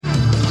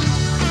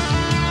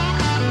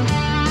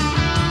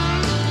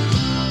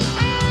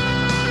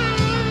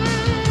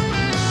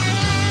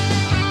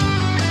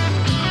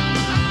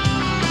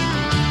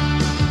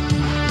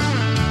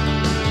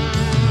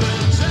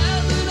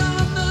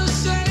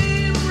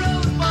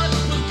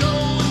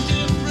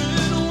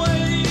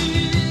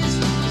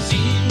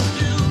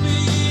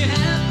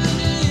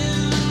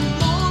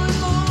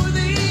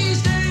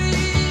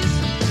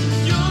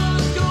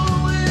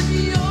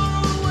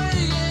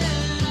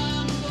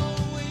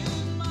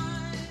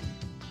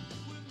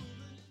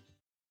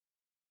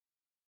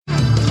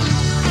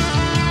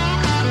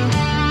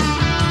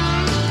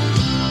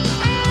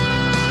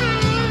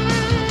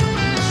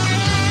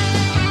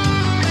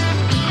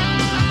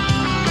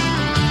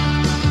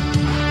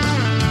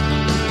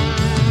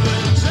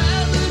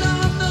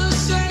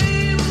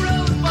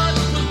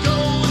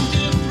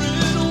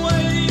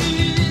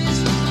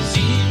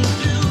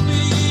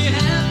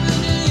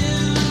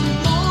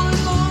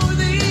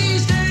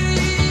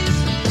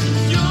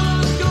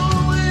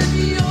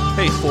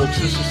folks,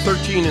 this is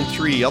 13 and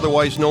 3,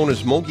 otherwise known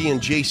as Mogi and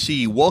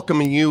JC,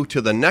 welcoming you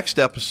to the next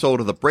episode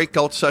of the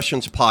Breakout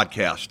Sessions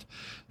podcast.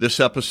 This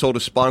episode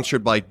is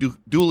sponsored by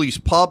Dooley's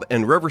Pub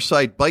and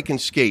Riverside Bike and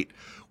Skate.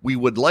 We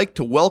would like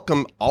to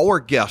welcome our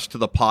guest to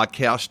the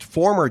podcast,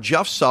 former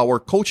Jeff Sauer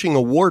Coaching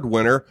Award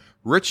winner,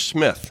 Rich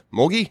Smith.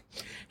 Mogi?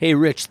 Hey,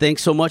 Rich,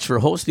 thanks so much for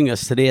hosting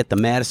us today at the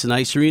Madison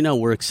Ice Arena.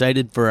 We're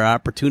excited for our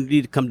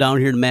opportunity to come down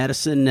here to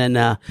Madison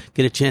and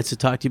get a chance to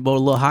talk to you about a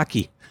little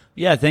hockey.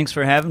 Yeah, thanks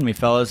for having me,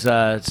 fellas.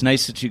 It's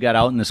nice that you got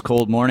out in this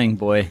cold morning,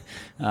 boy,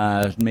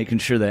 making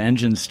sure the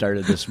engine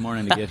started this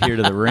morning to get here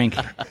to the rink.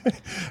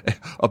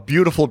 A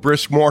beautiful,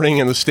 brisk morning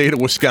in the state of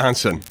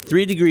Wisconsin.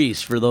 3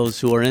 degrees for those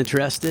who are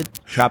interested.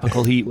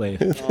 Tropical heat wave.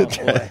 Oh,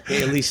 boy.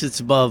 Hey, at least it's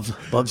above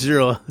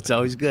zero. It's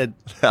always good.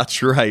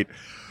 That's right.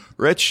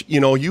 Rich, you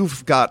know,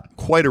 you've got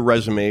quite a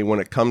resume when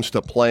it comes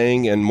to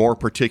playing and more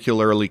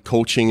particularly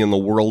coaching in the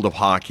world of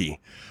hockey.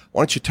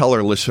 Why don't you tell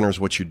our listeners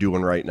what you're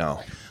doing right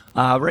now?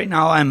 Right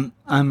now, I'm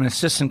an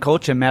assistant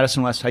coach at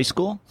Madison West High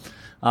School,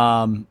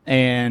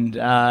 and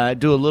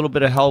do a little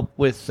bit of help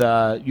with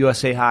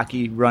USA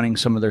Hockey, running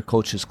some of their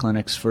coaches'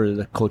 clinics for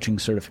the coaching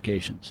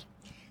certifications.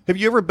 Have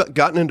you ever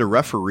gotten into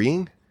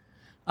refereeing?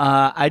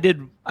 I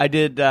did.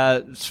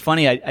 It's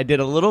funny. I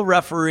did a little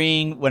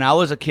refereeing when I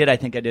was a kid. I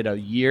think I did a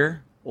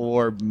year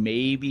or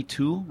maybe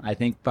 2. I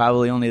think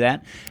probably only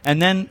that.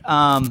 And then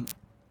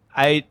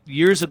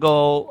years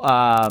ago,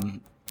 I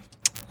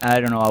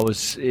don't know. I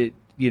was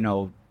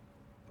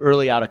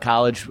early out of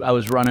college, I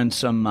was running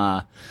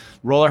some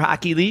roller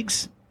hockey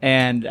leagues,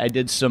 and I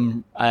did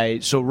so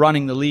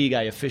running the league,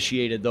 I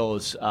officiated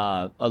those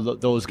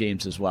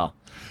games as well.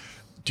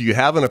 Do you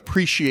have an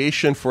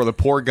appreciation for the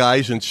poor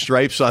guys in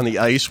stripes on the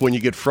ice when you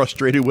get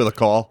frustrated with a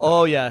call?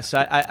 Oh yes,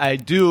 I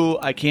do.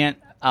 I can't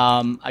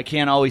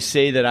always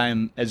say that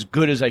I'm as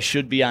good as I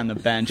should be on the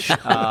bench.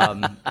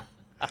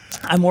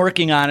 I'm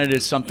working on it.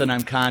 It's something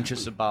I'm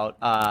conscious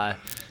about.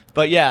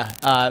 But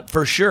yeah,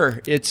 for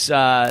sure, it's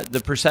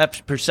the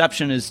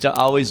perception is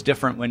always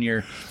different when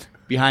you're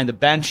behind the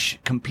bench,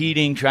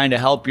 competing, trying to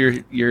help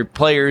your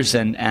players,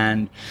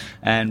 and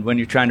when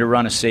you're trying to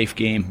run a safe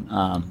game.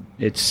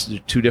 It's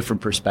 2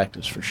 different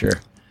perspectives for sure.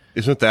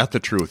 Isn't that the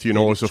truth? You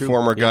know, as a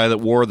former guy that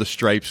wore the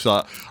stripes,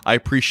 I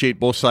appreciate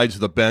both sides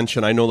of the bench,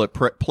 and I know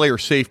that player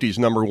safety is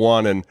number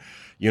one. And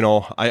you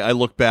know, I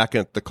look back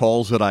at the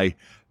calls that I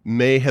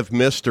may have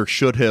missed or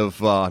should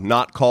have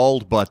not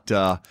called, but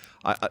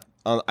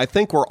I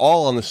think we're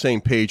all on the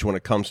same page when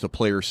it comes to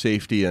player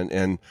safety,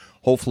 and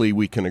hopefully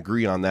we can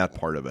agree on that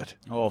part of it.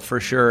 Oh,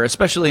 for sure,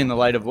 especially in the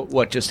light of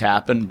what just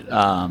happened,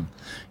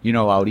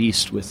 out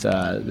east with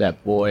that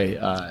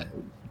boy.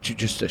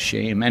 Just a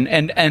shame,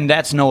 and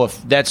that's no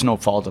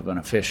fault of an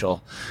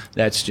official.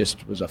 That's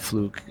just was a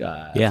fluke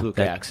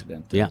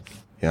accident. Yeah,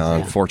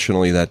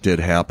 unfortunately that did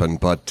happen.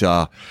 But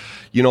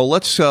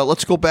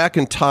let's go back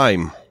in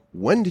time.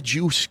 When did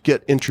you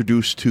get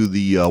introduced to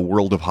the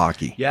world of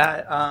hockey?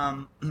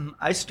 Yeah,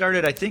 I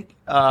started, I think,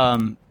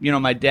 my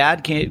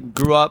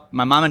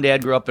mom and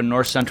dad grew up in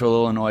north central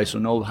Illinois, so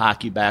no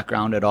hockey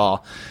background at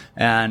all.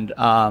 And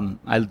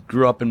I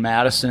grew up in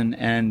Madison,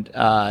 and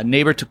a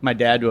neighbor took my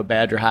dad to a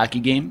Badger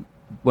hockey game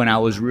when I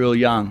was real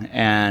young.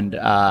 And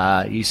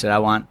he said, I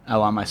want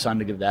my son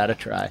to give that a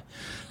try.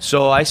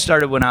 So I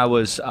started when I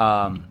was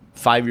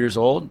 5 years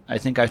old. I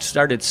think I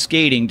started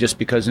skating just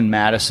because in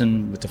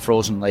Madison with the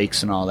frozen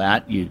lakes and all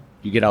that, you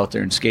get out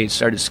there and skate.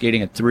 Started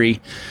skating at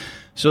 3.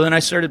 So then I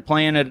started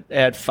playing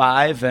at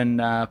 5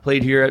 and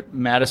played here at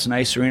Madison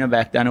Ice Arena.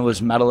 Back then it was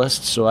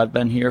medalists, so I've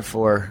been here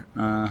for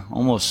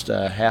almost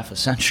half a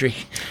century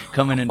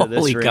coming into this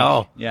Holy rink.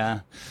 cow.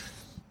 Yeah.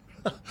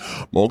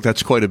 Well,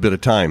 that's quite a bit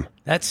of time.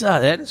 That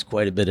is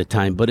quite a bit of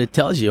time, but it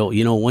tells you,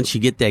 once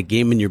you get that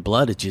game in your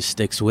blood, it just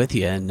sticks with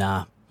you,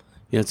 and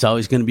it's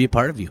always going to be a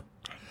part of you.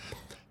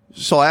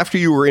 So after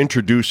you were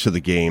introduced to the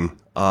game,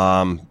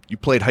 you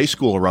played high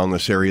school around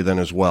this area then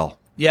as well.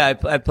 Yeah,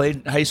 I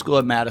played high school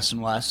at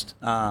Madison West,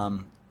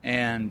 and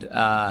then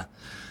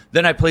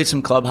I played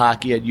some club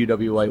hockey at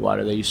UW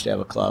Whitewater. They used to have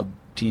a club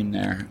team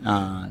there,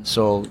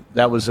 so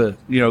that was a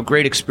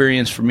great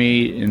experience for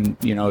me,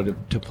 and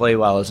to play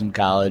while I was in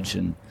college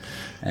and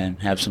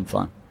have some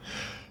fun.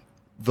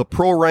 The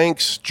pro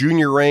ranks,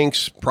 junior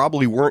ranks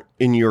probably weren't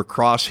in your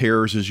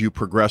crosshairs as you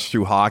progressed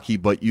through hockey,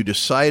 but you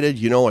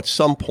decided, at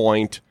some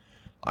point,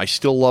 I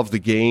still love the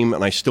game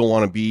and I still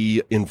want to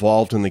be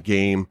involved in the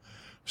game.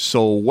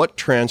 So what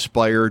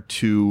transpired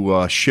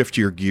to shift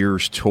your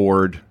gears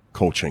toward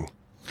coaching?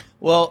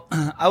 Well,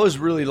 I was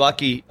really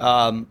lucky.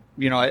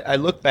 I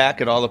look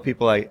back at all the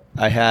people I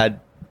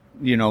had,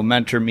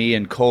 mentor me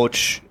and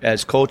coach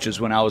as coaches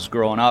when I was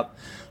growing up.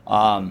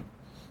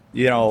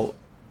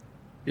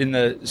 In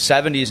the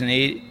 70s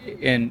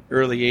and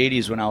early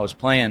 80s when I was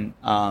playing,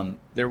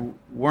 there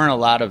weren't a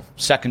lot of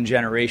second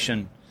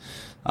generation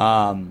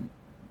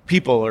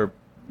people, or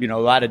a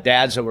lot of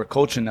dads that were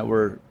coaching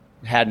that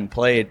hadn't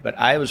played. But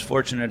I was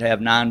fortunate to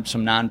have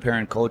some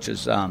non-parent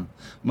coaches.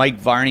 Mike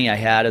Varney I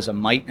had as a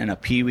mite and a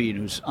peewee,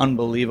 who's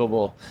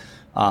unbelievable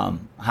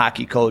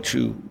hockey coach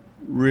who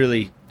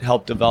really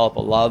helped develop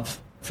a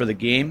love for the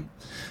game.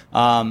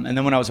 And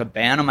then when I was at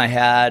Bantam, I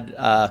had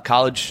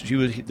college.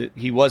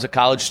 He was a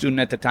college student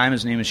at the time.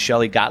 His name is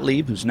Shelley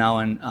Gottlieb, who's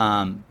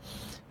now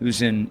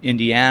who's in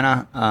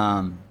Indiana.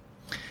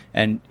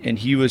 And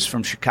he was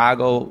from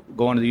Chicago,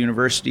 going to the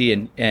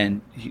university,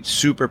 and he's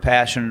super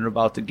passionate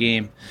about the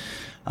game.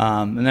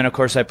 And then, of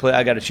course, I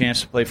got a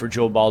chance to play for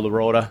Joe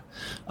Balderota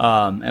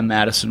at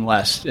Madison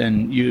West.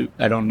 And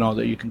I don't know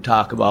that you can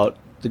talk about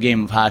the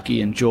game of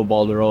hockey and Joe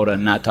Balderota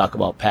and not talk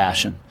about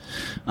passion.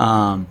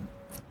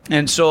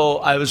 And so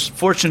I was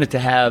fortunate to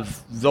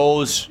have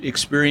those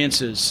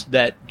experiences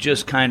that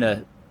just kind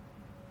of,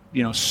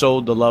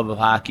 sowed the love of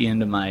hockey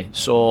into my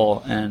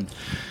soul, and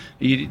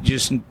you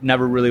just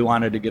never really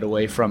wanted to get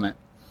away from it.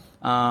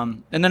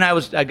 And then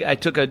I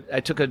took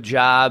a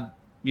job,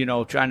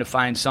 trying to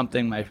find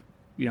something. I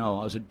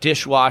was a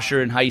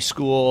dishwasher in high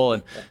school,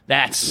 and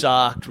that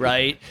sucked,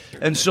 right?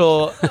 And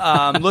so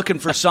looking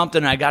for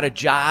something, I got a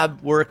job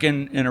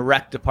working in a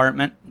rec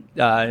department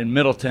in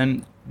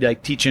Middleton,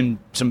 like teaching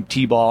some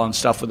t-ball and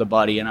stuff with a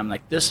buddy, and I'm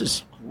like, this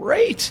is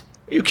great.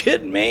 Are you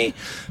kidding me?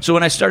 So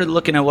when I started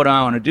looking at what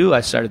I want to do, I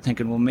started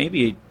thinking, well,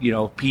 maybe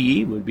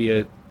PE would be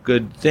a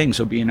good thing.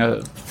 So being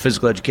a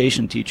physical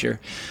education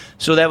teacher,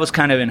 so that was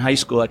kind of in high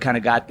school. I kind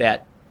of got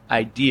that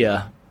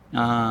idea,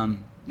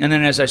 and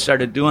then as I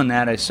started doing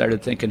that, I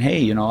started thinking,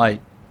 hey,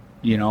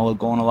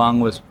 going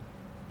along with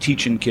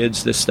teaching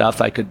kids this stuff,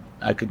 I could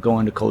go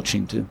into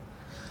coaching too.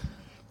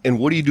 And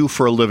what do you do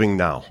for a living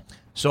now?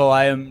 So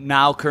I am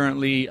now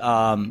currently,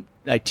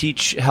 I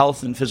teach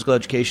health and physical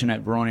education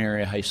at Verona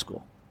Area High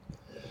School.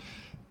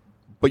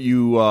 But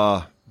you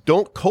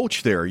don't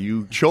coach there.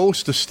 You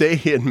chose to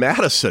stay in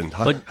Madison.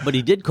 But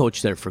he did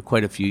coach there for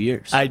quite a few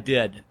years. I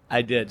did.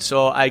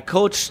 So I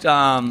coached,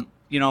 my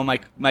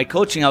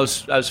coaching, I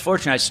was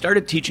fortunate. I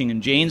started teaching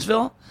in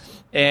Janesville.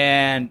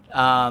 And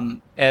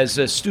as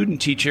a student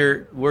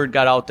teacher, word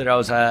got out that I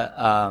was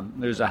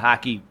there's a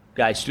hockey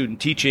guy student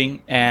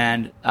teaching,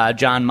 and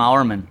John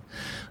Maurerman,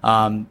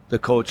 the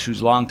coach, who's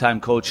a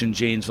longtime coach in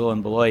Janesville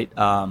and Beloit,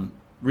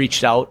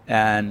 reached out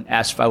and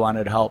asked if I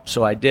wanted to help.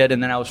 So I did,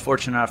 and then I was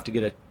fortunate enough to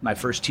get my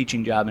first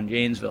teaching job in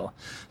Janesville.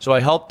 So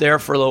I helped there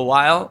for a little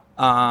while,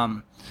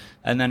 and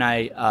then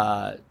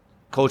I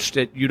coached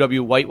at UW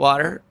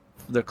Whitewater,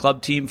 the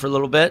club team, for a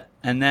little bit,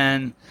 and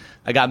then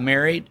I got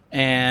married,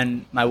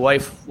 and my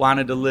wife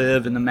wanted to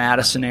live in the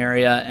Madison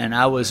area, and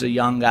I was a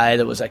young guy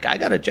that was like, I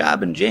got a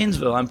job in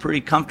Janesville. I'm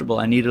pretty comfortable.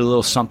 I needed a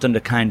little something to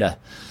kind of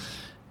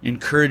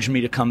encouraged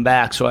me to come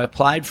back. So I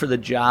applied for the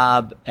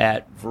job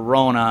at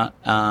Verona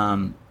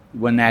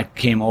when that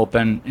came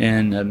open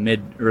in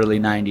the early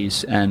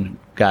 90s and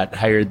got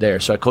hired there.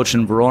 So I coached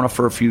in Verona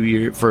for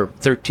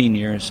 13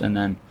 years, and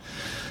then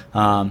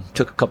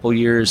took a couple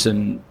years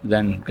and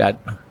then got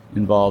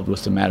involved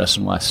with the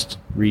Madison West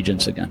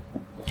Regents again.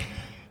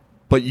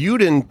 But you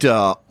didn't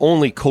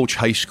only coach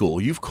high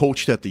school. You've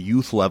coached at the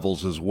youth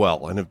levels as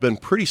well and have been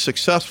pretty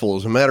successful.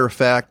 As a matter of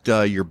fact,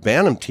 your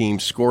Bantam team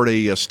scored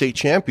a state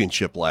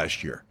championship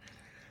last year.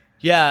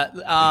 Yeah,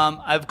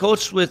 I've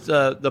coached with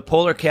the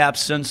Polar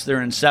Caps since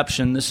their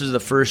inception. This is the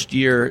first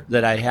year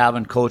that I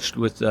haven't coached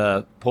with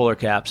the Polar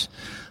Caps.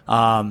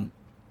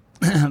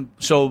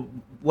 So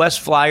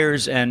West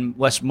Flyers and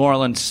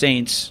Westmoreland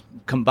Saints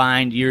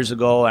combined years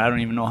ago, I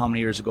don't even know how many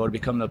years ago, to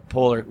become the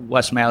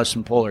West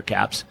Madison Polar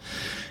Caps.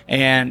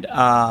 And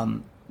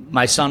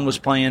my son was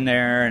playing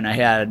there, and I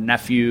had a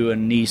nephew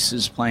and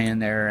nieces playing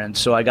there. And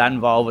so I got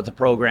involved with the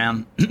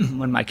program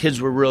when my kids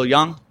were real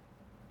young.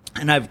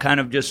 And I've kind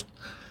of just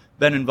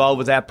been involved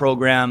with that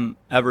program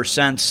ever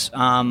since,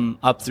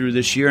 up through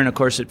this year. And, of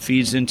course, it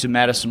feeds into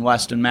Madison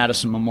West and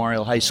Madison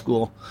Memorial High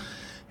School.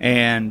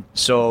 And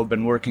so I've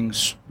been working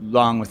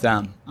along with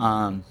them.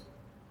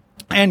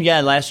 And,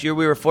 yeah, last year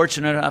we were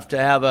fortunate enough to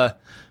have a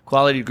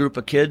quality group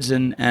of kids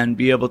and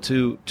be able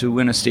to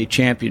win a state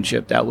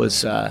championship. That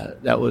was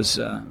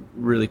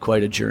really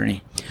quite a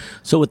journey.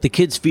 So with the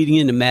kids feeding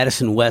into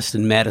Madison West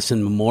and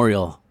Madison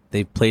Memorial,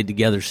 they've played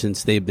together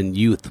since they've been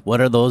youth.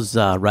 What are those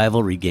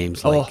rivalry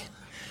games like? Oh,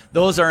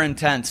 those are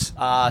intense,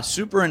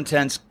 super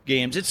intense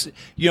games. It's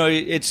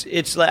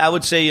I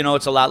would say,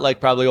 it's a lot like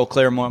probably Eau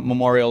Claire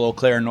Memorial, Eau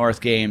Claire North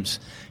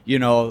games.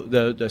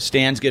 The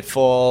stands get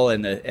full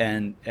and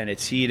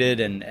it's heated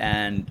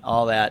and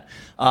all that.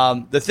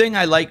 The thing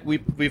I like,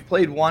 we've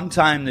played one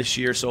time this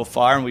year so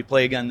far, and we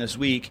play again this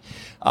week.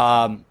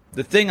 The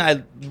thing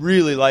I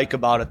really like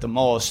about it the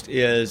most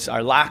is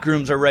our locker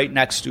rooms are right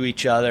next to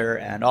each other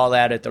and all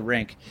that at the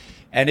rink,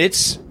 and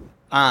it's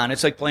on.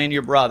 It's like playing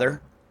your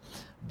brother,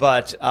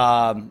 but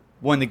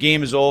when the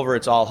game is over,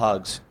 it's all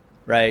hugs,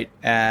 right?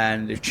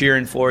 And they're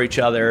cheering for each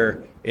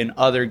other in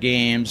other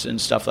games and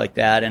stuff like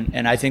that.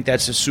 And I think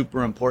that's a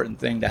super important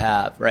thing to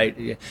have, right?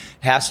 It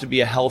has to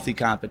be a healthy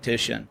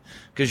competition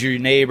because your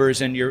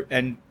neighbors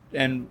and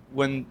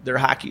when their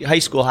high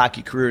school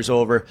hockey career is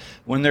over,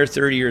 when they're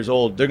 30 years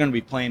old, they're going to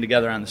be playing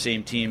together on the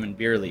same team in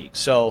beer league.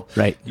 So,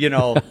 right. you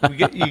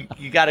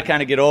got to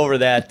kind of get over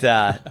that,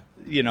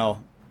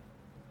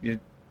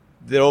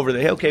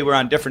 okay, we're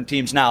on different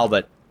teams now,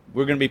 but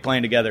we're going to be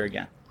playing together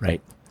again.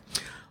 Right.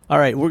 All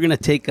right, we're going to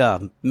take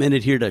a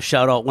minute here to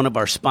shout out one of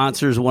our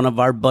sponsors, one of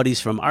our buddies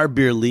from our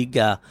beer league,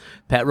 Pat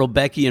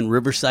Robecki and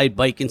Riverside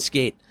Bike and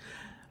Skate.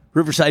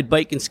 Riverside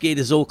Bike and Skate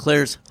is Eau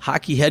Claire's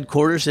hockey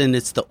headquarters, and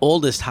it's the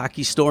oldest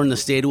hockey store in the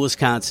state of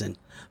Wisconsin.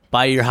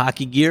 Buy your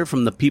hockey gear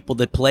from the people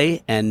that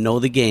play and know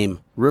the game.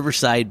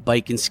 Riverside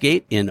Bike and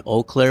Skate in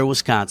Eau Claire,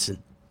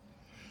 Wisconsin.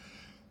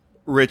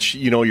 Rich,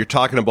 you're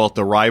talking about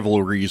the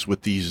rivalries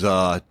with these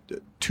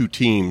two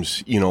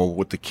teams,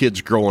 with the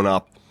kids growing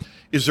up.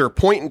 Is there a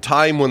point in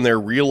time when they're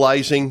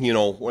realizing,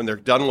 when they're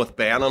done with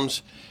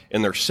Bantams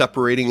and they're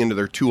separating into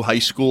their two high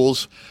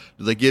schools,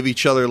 do they give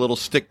each other a little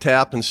stick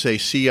tap and say,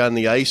 see you on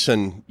the ice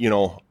and,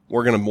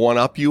 we're going to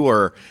one-up you?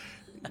 Or,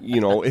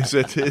 is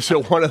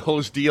it one of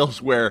those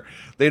deals where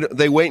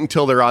they wait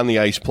until they're on the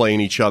ice playing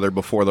each other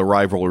before the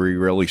rivalry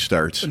really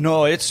starts?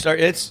 No, it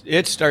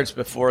starts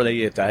before they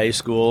get to high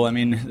school. I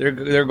mean,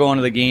 they're going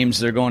to the games.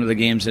 They're going to the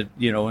games that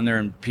when they're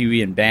in Pee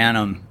Wee and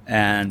Bantam,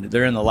 and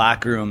they're in the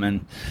locker room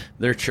and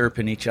they're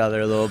chirping each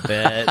other a little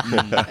bit,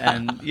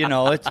 and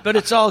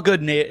it's all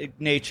good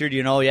natured.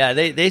 Yeah,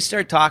 they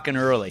start talking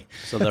early,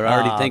 so they're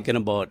already thinking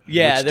about which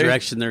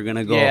direction they're going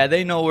to go. Yeah,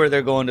 they know where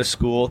they're going to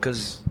school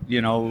because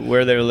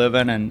where they're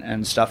living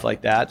and stuff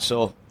like that.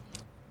 So.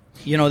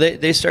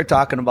 They start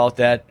talking about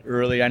that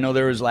early. I know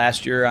there was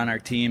last year on our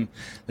team,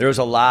 there was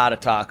a lot of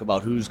talk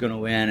about who's going to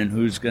win and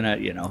who's going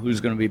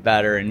to be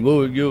better, and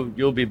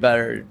you'll be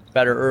better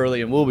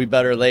early and we'll be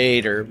better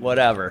late or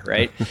whatever,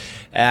 right?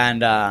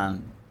 And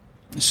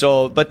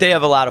but they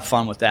have a lot of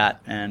fun with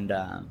that, and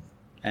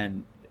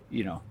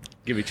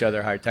give each other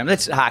a hard time.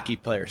 That's hockey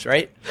players,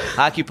 right?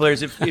 Hockey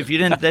players. If you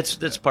didn't,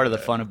 that's part of the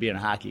fun of being a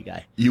hockey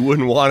guy. You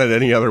wouldn't want it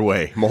any other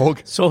way,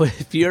 Moog. So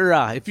if you're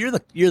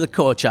the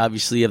coach,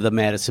 obviously, of the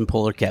Madison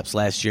Polar Caps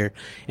last year,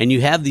 and you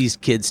have these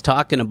kids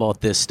talking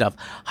about this stuff,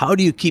 how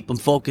do you keep them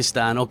focused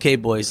on? Okay,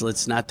 boys,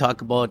 let's not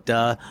talk about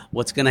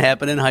what's going to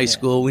happen in high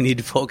school. We need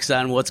to focus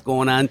on what's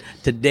going on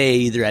today,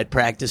 either at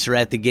practice or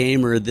at the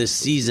game or this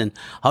season.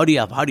 How do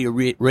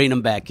you rein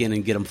them back in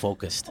and get them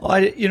focused? Well,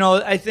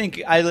 I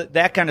think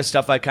that kind of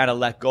stuff I kind of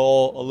let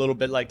go a little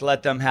bit, like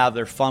let them have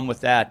their fun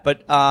with that.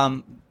 But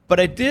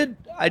I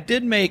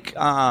did make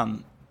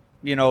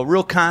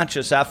real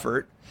conscious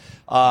effort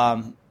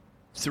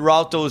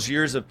throughout those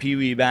years of Pee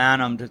Wee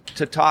Bantam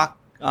to talk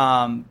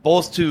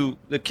both to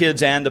the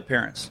kids and the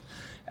parents,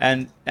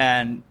 and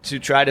to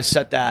try to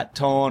set that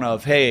tone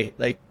of, hey,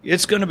 like,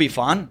 it's going to be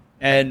fun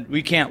and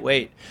we can't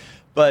wait.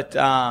 But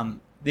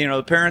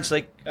the parents,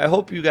 like, I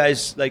hope you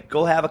guys, like,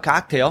 go have a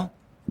cocktail,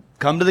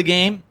 come to the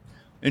game,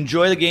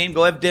 enjoy the game,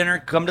 go have dinner,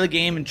 come to the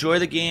game, enjoy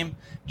the game,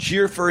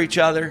 cheer for each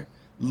other,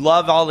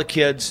 love all the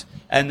kids,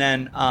 and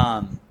then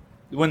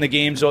when the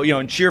game's over,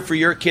 and cheer for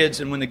your kids,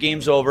 and when the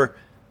game's over,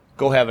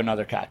 go have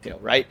another cocktail,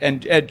 right?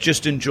 And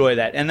just enjoy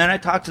that. And then I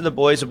talked to the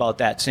boys about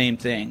that same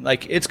thing.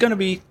 Like, it's going to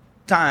be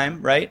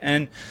time, right?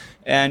 And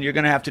you're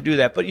going to have to do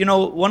that. But,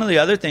 one of the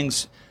other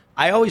things,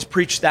 I always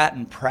preach that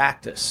in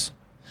practice.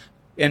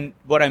 And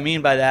what I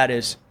mean by that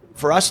is,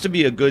 for us to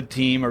be a good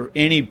team, or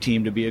any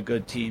team to be a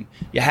good team,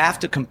 you have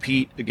to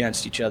compete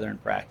against each other in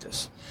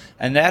practice.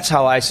 And that's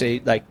how I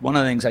say, like, one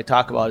of the things I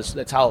talk about is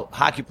that's how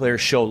hockey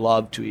players show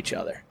love to each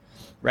other,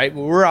 right?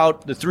 When we're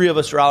out, the three of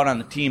us are out on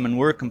the team and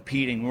we're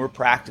competing, we're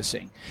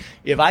practicing.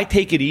 If I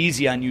take it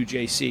easy on you,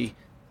 JC,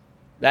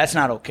 that's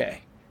not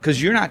okay,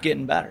 because you're not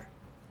getting better,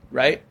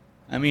 right?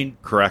 I mean,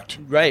 correct.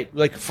 Right.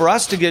 Like, for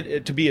us to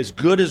get to be as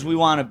good as we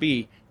want to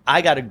be,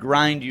 I got to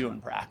grind you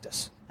in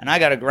practice. And I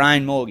got to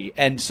grind Mogi.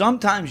 And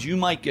sometimes you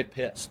might get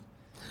pissed.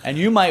 And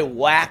you might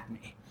whack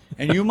me.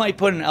 And you might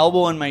put an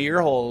elbow in my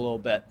ear hole a little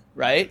bit,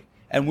 right?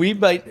 And we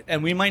might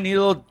need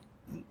a little,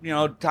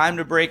 time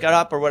to break it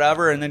up or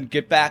whatever, and then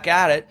get back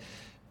at it.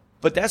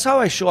 But that's how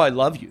I show I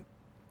love you.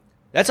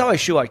 That's how I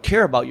show I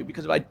care about you.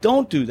 Because if I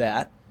don't do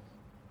that,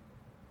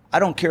 I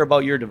don't care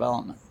about your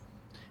development.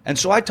 And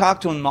so I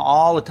talked to him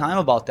all the time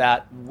about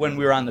that when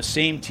we were on the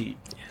same team.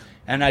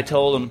 And I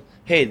told him,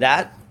 hey,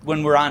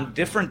 when we're on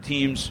different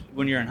teams,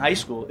 when you're in high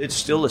school, it's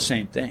still the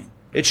same thing.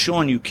 It's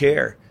showing you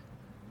care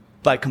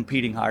by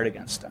competing hard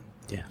against them.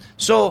 Yeah.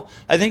 So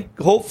I think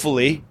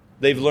hopefully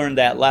they've learned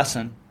that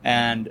lesson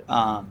and,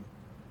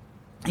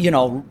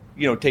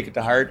 take it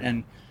to heart.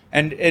 And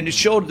it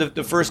showed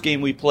the first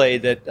game we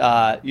played that,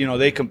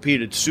 they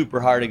competed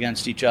super hard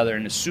against each other.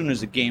 And as soon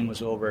as the game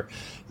was over,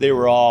 they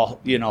were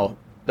all, they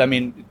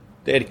had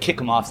to kick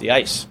them off the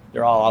ice.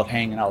 They're all out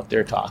hanging out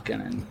there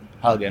talking and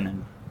hugging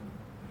and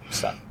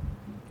stuff.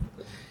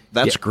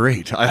 That's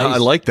great. I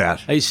like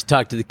that. I used to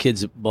talk to the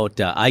kids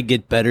about I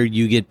get better,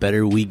 you get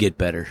better, we get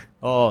better.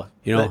 Oh,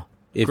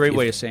 great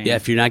way of saying it. Yeah,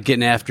 if you're not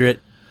getting after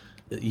it,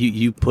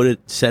 you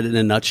said it in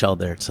a nutshell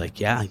there. It's like,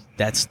 yeah,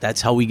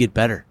 that's how we get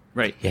better.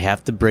 Right. You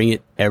have to bring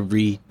it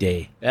every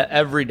day.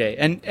 Every day.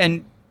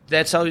 And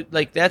that's how,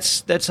 like,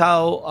 that's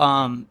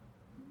how,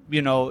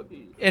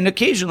 and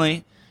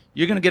occasionally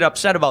you're going to get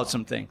upset about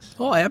some things.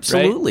 Oh,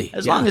 absolutely. Right?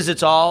 As long as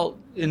it's all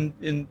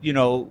in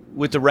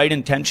with the right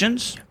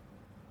intentions,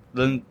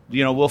 then,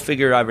 we'll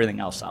figure everything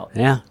else out.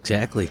 Yeah,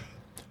 exactly.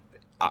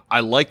 I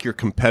like your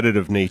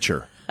competitive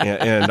nature.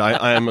 and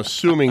I am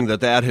assuming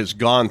that has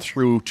gone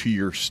through to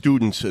your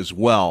students as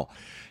well.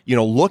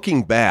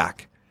 Looking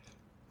back,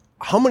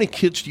 how many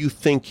kids do you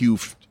think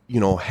you've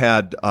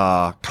had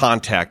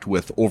contact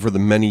with over the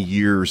many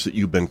years that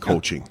you've been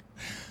coaching?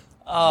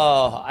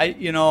 Oh,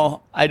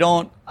 I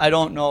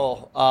don't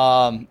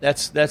know.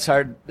 That's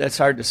hard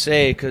to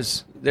say,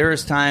 because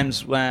there's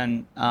times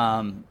when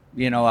I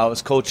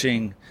was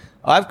coaching.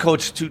 I've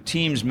coached two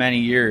teams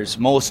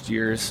most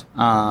years.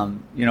 I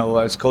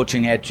was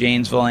coaching at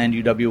Janesville and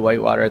UW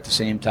Whitewater at the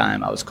same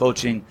time. I was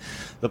coaching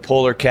the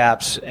Polar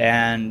Caps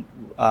and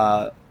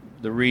the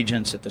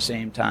Regents at the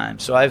same time.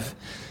 So I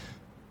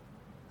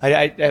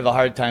have a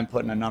hard time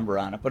putting a number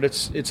on it, but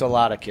it's a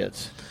lot of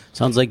kids.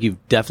 Sounds like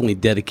you've definitely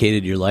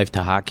dedicated your life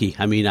to hockey.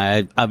 I mean,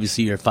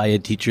 obviously you're a Phi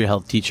Ed teacher,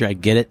 health teacher. I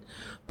get it,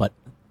 but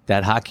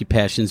that hockey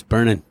passion's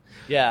burning.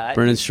 Yeah,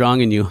 burning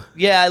strong in you.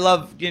 Yeah, I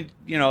love being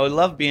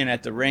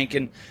at the rink,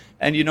 and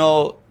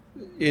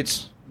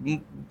it's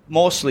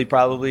mostly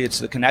probably it's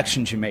the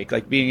connections you make,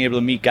 like being able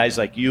to meet guys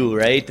like you,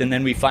 right? And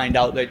then we find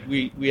out that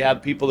we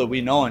have people that we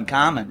know in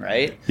common,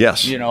 right?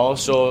 Yes.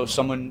 So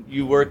someone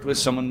you worked with,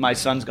 someone my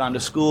son's gone to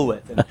school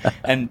with,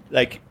 and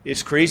like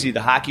it's crazy.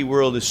 The hockey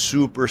world is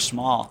super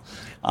small,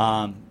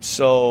 but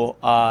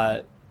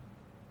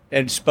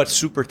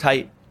super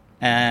tight,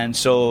 and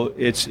so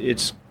it's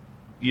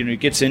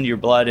it gets into your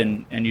blood,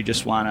 and you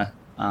just want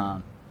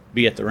to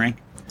be at the rink.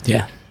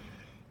 Yeah.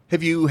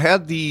 Have you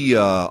had the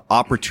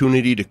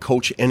opportunity to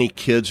coach any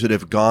kids that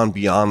have gone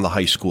beyond the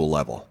high school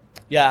level?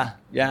 Yeah.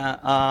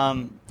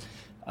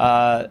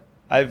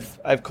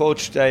 I've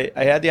coached. I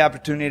had the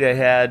opportunity. I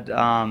had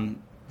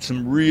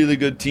some really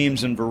good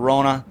teams in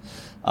Verona.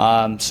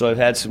 So I've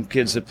had some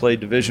kids that played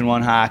Division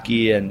I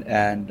hockey,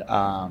 and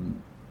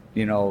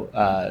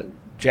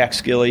Jack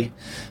Skilly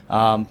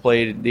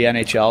played the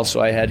NHL, so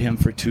I had him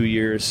for 2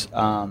 years.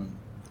 And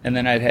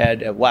then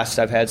at West,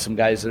 I've had some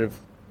guys that have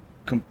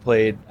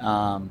played,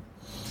 gone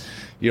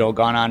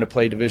on to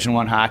play Division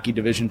I hockey,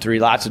 Division III,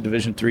 lots of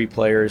Division III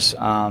players,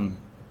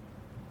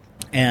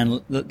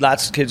 and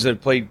lots of kids that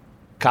have played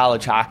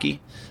college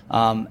hockey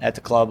at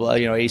the club,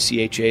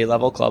 ACHA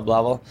level, club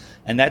level,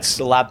 and that's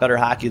a lot better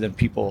hockey than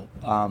people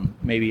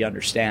maybe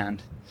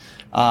understand.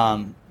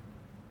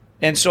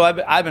 And so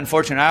I've been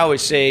fortunate. I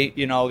always say,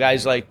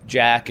 guys like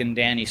Jack and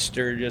Danny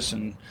Sturgis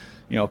and,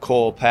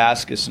 Cole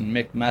Paskus and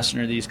Mick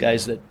Messner, these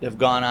guys that have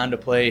gone on to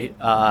play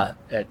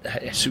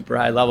at super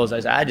high levels,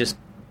 I just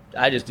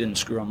didn't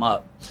screw them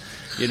up,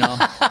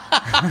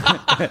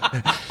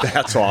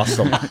 That's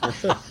awesome.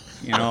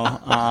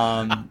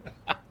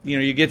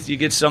 You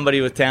get somebody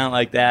with talent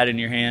like that in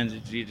your hands,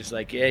 you're just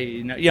like,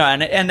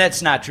 and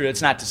that's not true.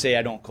 It's not to say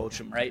I don't coach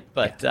them, right?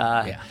 But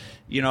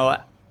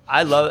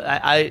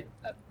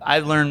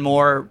I've learned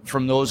more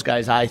from those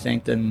guys, I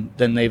think, than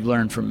they've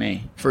learned from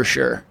me, for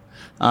sure.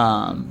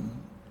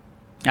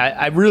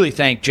 I really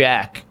thank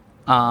Jack,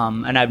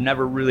 and I've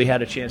never really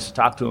had a chance to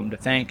talk to him to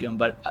thank him,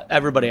 but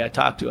everybody I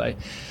talk to,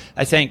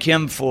 I thank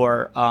him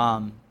for,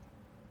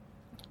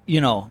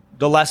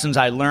 the lessons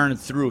I learned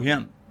through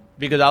him,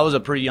 because I was a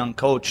pretty young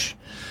coach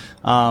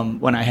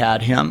when I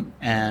had him,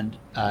 and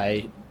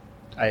I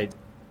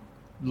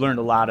learned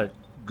a lot of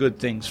good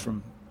things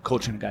from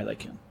coaching a guy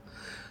like him.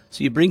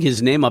 So you bring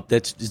his name up.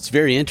 It's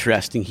very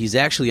interesting. He's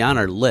actually on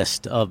our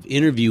list of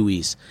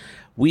interviewees.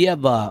 We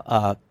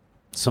have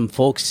some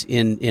folks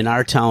in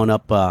our town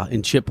up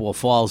in Chippewa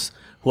Falls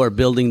who are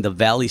building the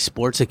Valley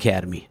Sports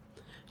Academy.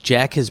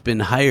 Jack has been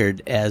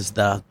hired as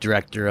the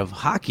director of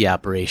hockey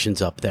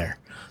operations up there.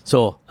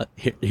 So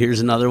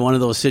here's another one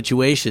of those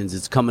situations.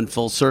 It's coming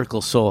full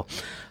circle. So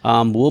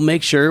we'll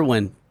make sure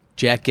when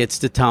Jack gets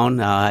to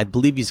town, I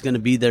believe he's going to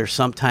be there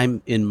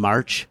sometime in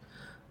March,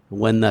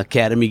 when the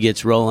academy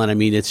gets rolling. I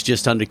mean, it's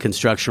just under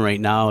construction right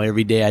now.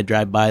 Every day I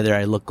drive by there,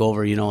 I look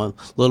over, a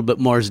little bit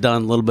more is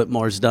done, a little bit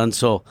more is done.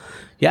 So,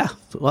 yeah,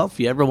 well,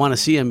 if you ever want to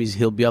see him,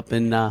 he'll be up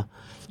in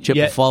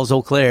Chippewa Falls,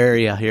 Eau Claire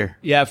area here.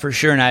 Yeah, for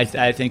sure. And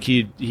I think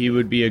he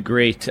would be a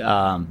great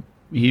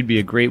he'd be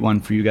a great one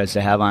for you guys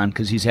to have on,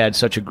 because he's had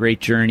such a great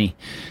journey.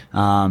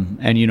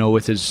 And,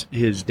 with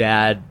his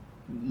dad,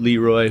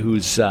 Leroy,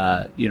 who's,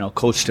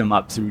 coached him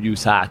up through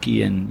youth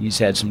hockey, and he's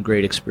had some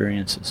great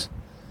experiences.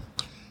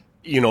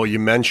 You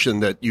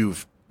mentioned that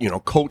you've,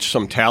 coached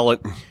some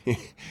talent,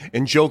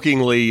 and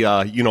jokingly,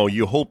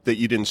 you hope that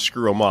you didn't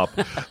screw them up.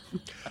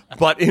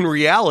 But in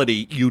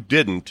reality, you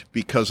didn't,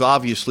 because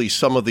obviously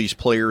some of these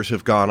players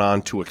have gone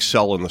on to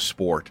excel in the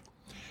sport.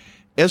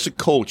 As a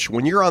coach,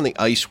 when you're on the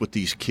ice with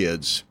these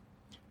kids,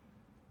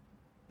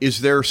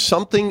 is there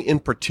something in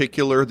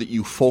particular that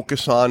you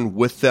focus on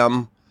with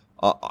them?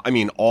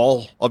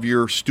 All of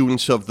your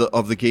students of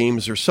the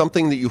games, is there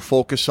something that you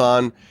focus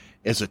on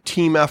as a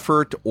team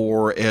effort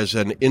or as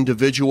an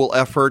individual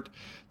effort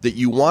that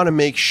you want to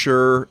make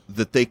sure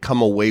that they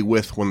come away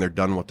with when they're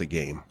done with the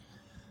game?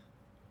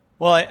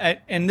 Well,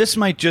 and this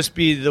might just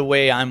be the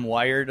way I'm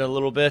wired a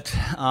little bit,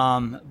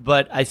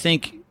 but I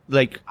think,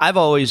 I've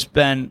always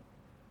been,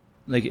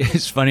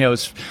 it's funny, I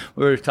was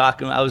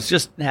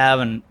just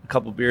having a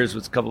couple beers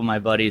with a couple of my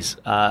buddies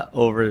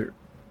over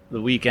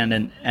the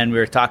weekend, and we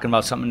were talking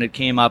about something that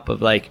came up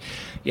of like,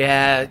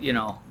 yeah, you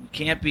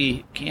can't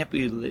be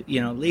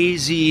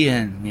lazy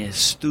and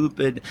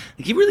stupid.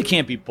 Like, you really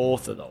can't be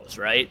both of those,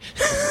 right?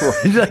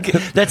 Like,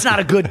 that's not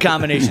a good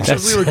combination. So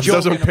we were joking.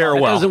 Doesn't pair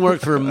well. It doesn't work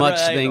for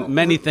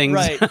many things.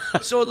 Right.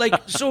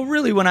 So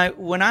really, when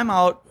I'm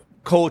out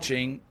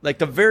coaching, like,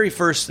 the very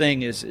first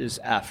thing is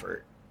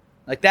effort.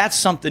 Like, that's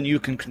something you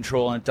can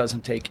control, and it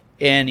doesn't take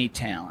any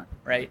talent,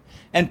 right?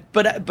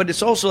 But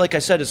it's also, like I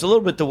said, it's a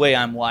little bit the way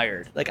I'm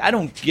wired. Like, I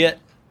don't get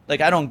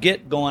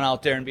going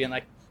out there and being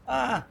like,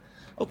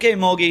 okay,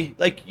 Mogi,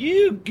 like,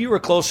 you were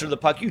closer to the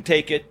puck, you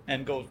take it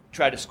and go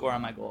try to score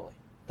on my goalie.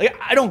 Like,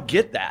 I don't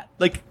get that.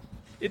 Like,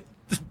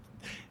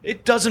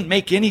 it doesn't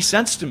make any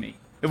sense to me.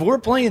 If we're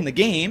playing the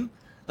game,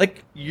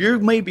 like, you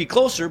may be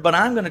closer, but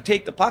I'm going to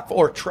take the puck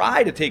or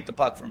try to take the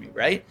puck from you,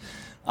 right?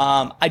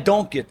 I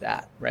don't get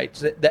that, right?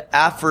 So the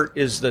effort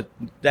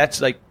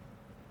that's like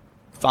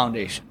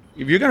foundation.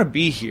 If you're going to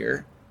be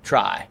here,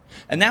 try.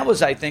 And that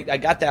was, I think, I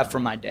got that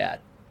from my dad,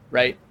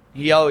 right?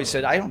 He always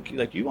said, I don't,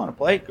 like, you want to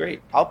play?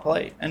 Great, I'll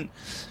play. And,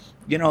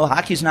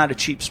 hockey's not a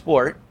cheap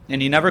sport,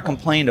 and he never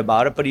complained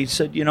about it, but he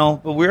said,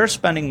 but we're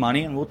spending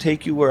money, and we'll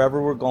take you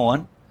wherever we're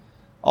going.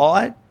 All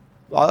I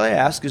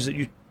ask is that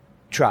you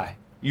try.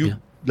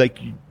 You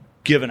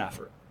give an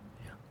effort.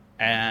 Yeah.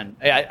 And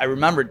I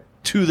remember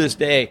to this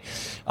day,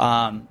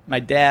 my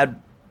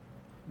dad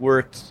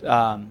worked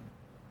for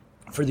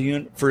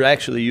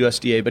actually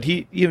USDA, but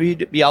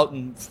he'd be out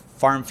in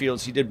farm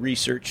fields. He did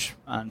research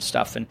on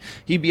stuff, and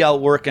he'd be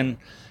out working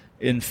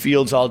in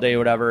fields all day,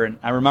 whatever. And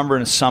I remember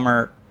in the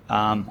summer,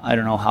 I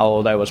don't know how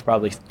old I was,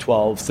 probably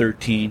 12,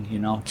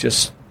 13,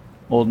 just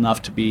old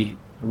enough to be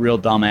a real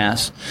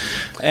dumbass.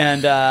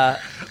 And I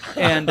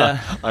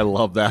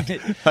love that.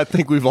 I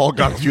think we've all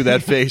gone through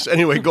that phase.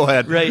 Anyway, go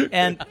ahead. Right.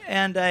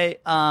 And I,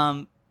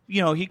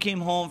 he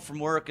came home from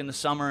work in the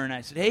summer, and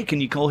I said, hey,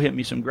 can you go hit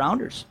me some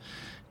grounders?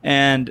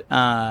 And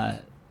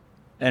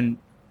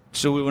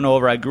so we went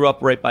over. I grew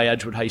up right by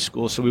Edgewood High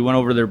School, so we went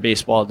over to their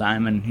baseball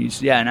diamond.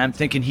 And I'm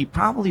thinking he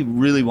probably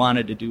really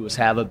wanted to do was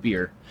have a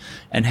beer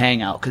and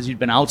hang out, because he'd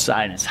been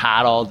outside and it's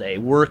hot all day,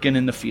 working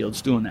in the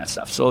fields, doing that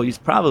stuff. So he's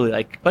probably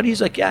like,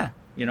 yeah,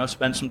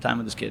 spend some time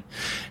with his kid.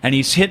 And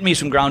he's hit me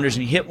some grounders,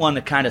 and he hit one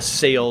that kind of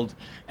sailed,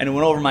 and it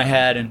went over my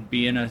head. And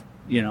being a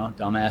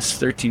dumbass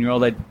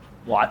 13-year-old, I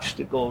watched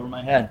it go over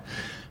my head.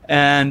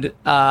 And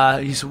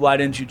he said, why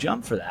didn't you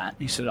jump for that?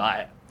 He said,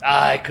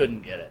 I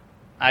couldn't get it.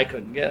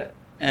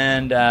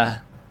 And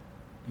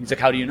he's like,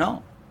 how do you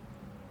know?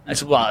 I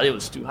said, well, it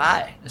was too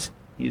high.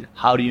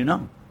 How do you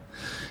know?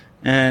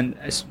 And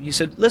he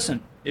said,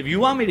 listen, if you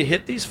want me to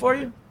hit these for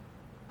you,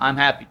 I'm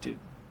happy to.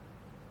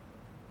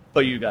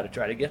 But you got to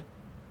try to get it.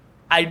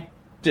 I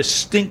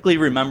distinctly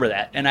remember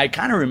that. And I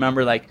kind of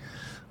remember like,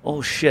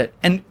 oh, shit.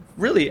 And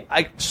really,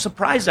 I'm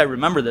surprised I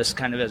remember this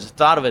kind of as a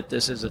thought of it,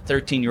 this as a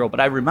 13-year-old. But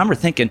I remember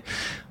thinking,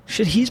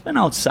 shit, he's been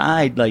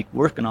outside like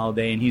working all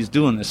day, and he's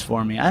doing this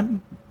for me.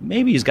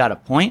 Maybe he's got a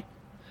point.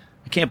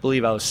 I can't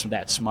believe I was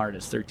that smart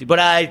as 13. But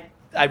I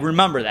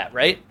remember that,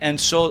 right? And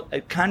so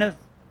it kind of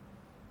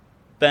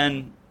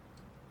been,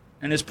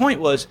 and his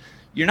point was,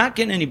 you're not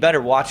getting any better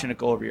watching it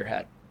go over your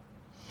head.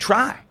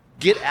 Try.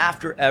 Get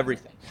after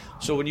everything.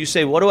 So when you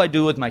say, what do I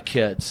do with my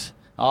kids?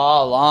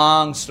 Oh,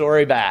 long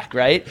story back,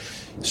 right?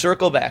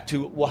 Circle back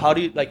to, well, how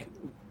do you, like,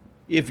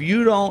 if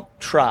you don't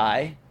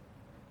try,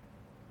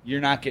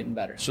 you're not getting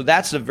better. So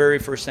that's the very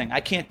first thing. I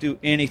can't do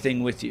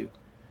anything with you.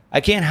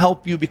 I can't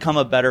help you become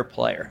a better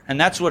player. And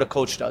that's what a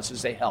coach does,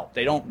 is they help.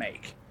 They don't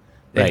make.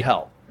 They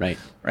help. Right.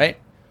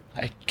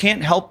 I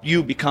can't help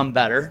you become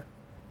better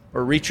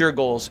or reach your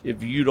goals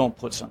if you don't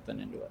put something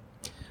into it.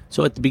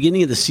 So at the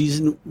beginning of the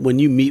season, when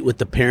you meet with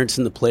the parents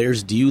and the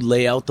players, do you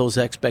lay out those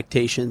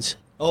expectations?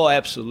 Oh,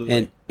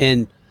 absolutely.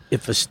 And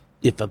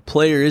if a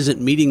player isn't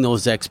meeting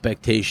those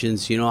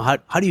expectations,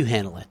 how do you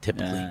handle that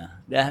typically?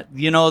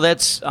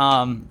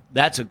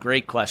 That's a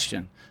great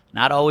question.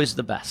 Not always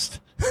the best.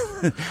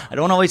 I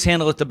don't always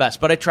handle it the best,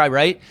 but I try,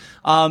 right?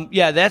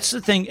 That's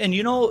the thing. And,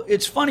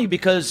 it's funny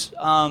because,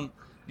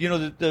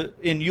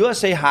 in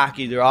USA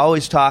Hockey, they're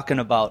always talking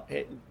about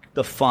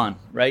the fun,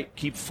 right?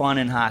 Keep fun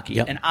in hockey.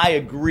 Yep. And I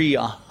agree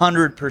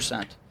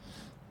 100%,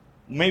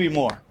 maybe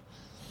more.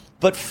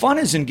 But fun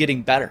is in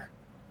getting better.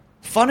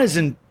 Fun is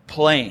in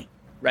playing,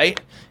 right?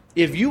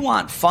 If you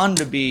want fun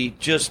to be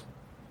just,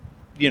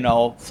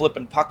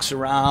 flipping pucks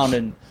around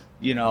and,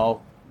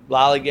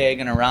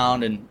 lollygagging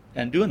around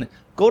and doing it,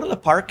 go to the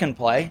park and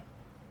play.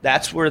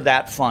 That's where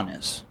that fun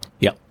is.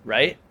 Yep.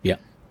 Right?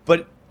 Yep.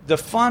 But the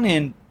fun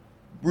in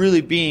really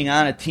being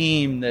on a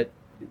team that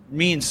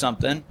means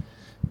something,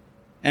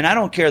 and I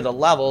don't care the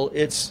level,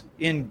 it's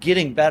in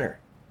getting better.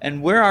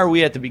 And where are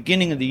we at the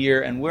beginning of the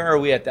year, and where are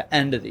we at the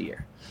end of the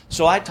year?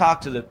 So I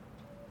talk to the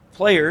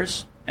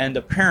players and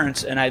the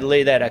parents, and I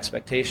lay that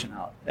expectation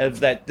out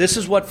of that this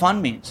is what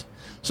fun means.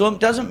 So it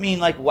doesn't mean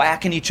like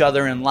whacking each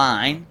other in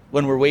line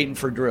when we're waiting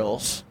for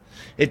drills.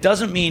 It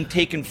doesn't mean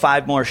taking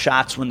 5 more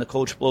shots when the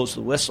coach blows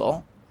the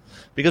whistle,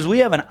 because we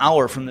have an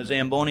hour from the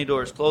Zamboni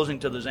doors closing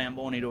to the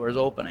Zamboni doors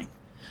opening,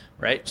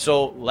 right?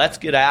 So let's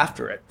get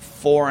after it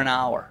for an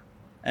hour.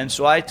 And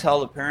so I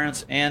tell the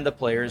parents and the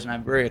players, and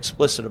I'm very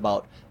explicit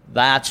about,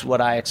 that's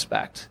what I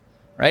expect,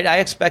 right? I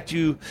expect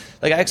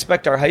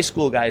our high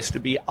school guys to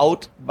be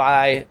out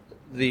by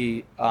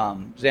the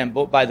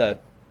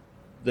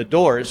the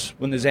doors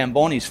when the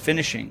Zamboni's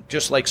finishing,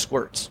 just like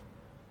squirts.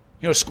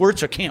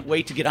 Squirts can't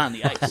wait to get on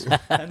the ice.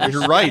 And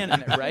you're right.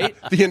 There, right?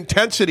 The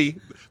intensity,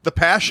 the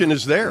passion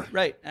is there.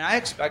 Right. And I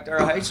expect our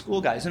high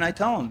school guys, and I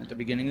tell them at the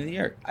beginning of the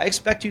year, I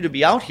expect you to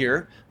be out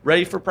here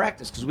ready for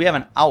practice because we have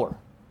an hour,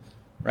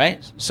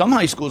 right? Some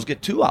high schools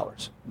get 2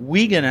 hours.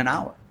 We get an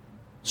hour.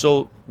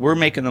 So we're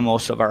making the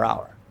most of our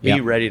hour.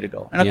 Be ready to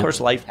go. And, of course,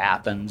 life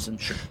happens. And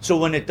so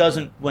when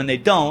they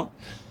don't,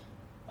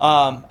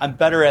 I'm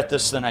better at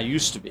this than I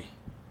used to be.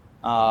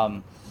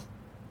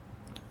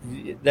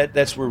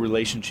 That's where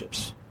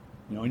relationships,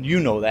 and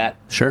that,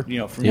 sure,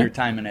 from your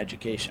time in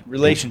education,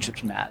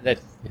 relationships matter.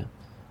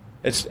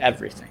 It's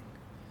everything.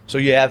 So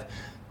you have,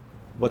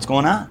 what's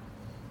going on?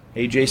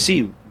 Hey,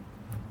 JC,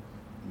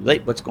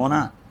 late. What's going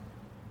on?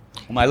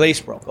 Well, my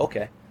lace broke.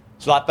 Okay,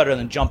 it's a lot better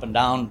than jumping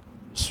down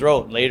his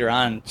throat. And later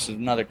on, so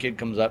another kid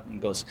comes up and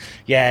goes,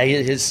 "Yeah,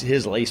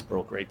 his lace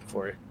broke right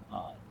before it."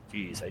 Oh,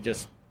 geez, I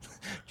just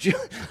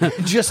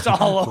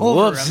all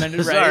over Whoops,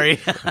 him. Sorry,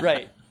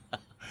 right.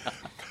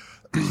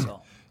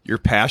 Your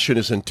passion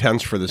is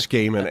intense for this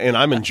game, and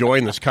I'm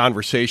enjoying this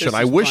conversation.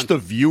 I wish the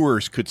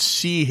viewers could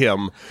see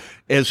him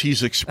as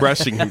he's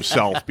expressing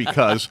himself,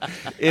 because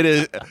it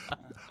is.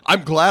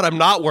 I'm glad I'm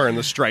not wearing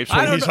the stripes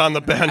when he's on the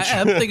bench.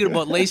 I'm thinking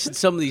about lacing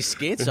some of these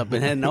skates up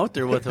and heading out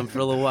there with him for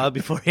a little while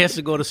before he has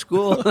to go to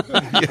school.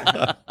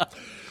 Yeah.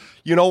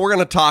 We're going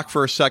to talk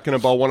for a second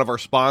about one of our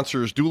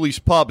sponsors. Dooley's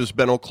Pub has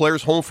been Eau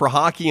Claire's home for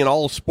hockey and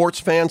all sports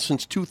fans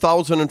since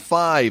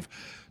 2005.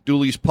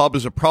 Dooley's Pub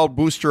is a proud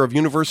booster of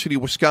University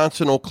of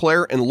Wisconsin, Eau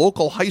Claire, and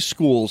local high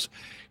schools.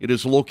 It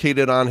is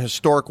located on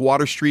historic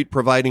Water Street,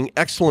 providing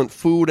excellent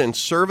food and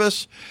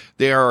service.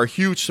 They are a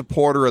huge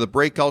supporter of the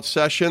Breakout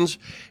sessions,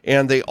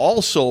 and they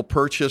also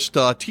purchased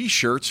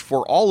T-shirts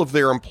for all of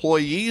their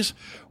employees,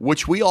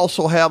 which we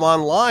also have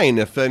online.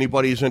 If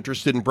anybody is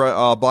interested in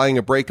buying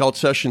a Breakout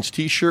Sessions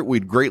T-shirt,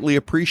 we'd greatly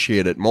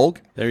appreciate it. Moog?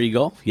 There you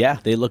go. Yeah,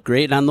 they look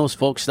great on those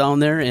folks down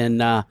there,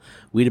 and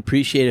we'd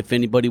appreciate it if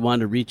anybody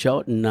wanted to reach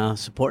out and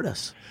support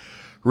us.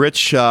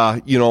 Rich,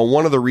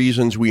 one of the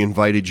reasons we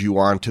invited you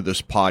on to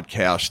this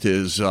podcast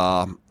is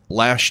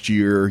last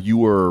year you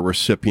were a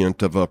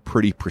recipient of a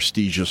pretty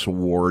prestigious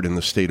award in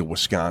the state of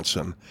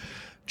Wisconsin,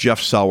 Jeff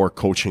Sauer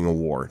Coaching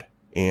Award.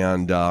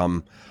 And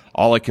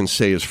all I can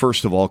say is,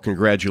 first of all,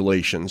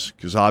 congratulations,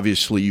 because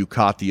obviously you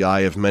caught the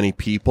eye of many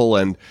people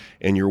and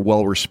you're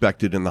well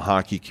respected in the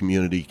hockey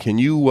community. Can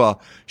you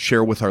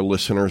share with our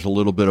listeners a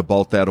little bit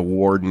about that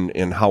award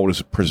and how it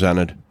was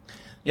presented?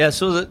 Yeah,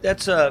 so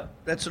that's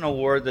an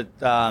award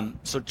that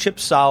so Chip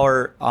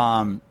Sauer,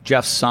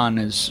 Jeff's son,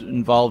 is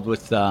involved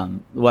with the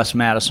West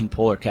Madison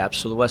Polar Caps.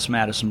 So the West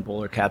Madison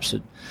Polar Caps,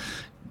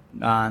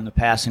 on the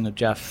passing of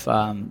Jeff,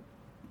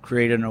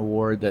 created an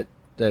award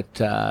that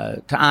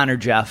to honor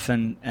Jeff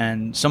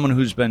and someone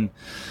who's been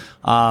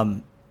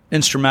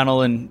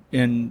instrumental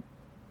in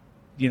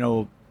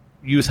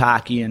youth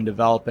hockey and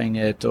developing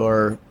it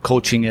or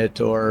coaching it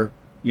or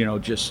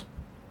just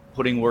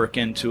putting work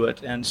into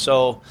it. And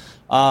so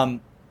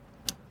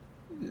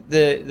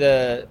they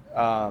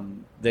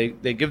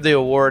give the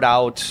award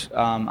out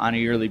on a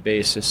yearly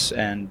basis,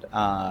 and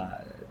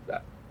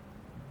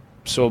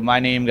so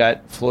my name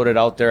got floated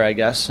out there, I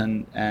guess,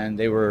 and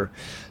they were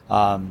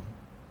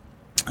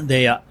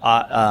they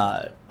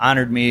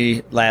honored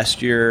me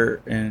last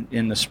year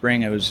in the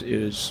spring. It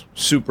was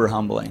super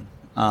humbling.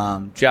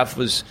 Jeff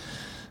was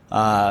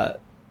I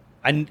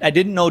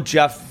didn't know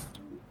Jeff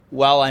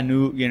well. I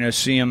knew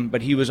see him,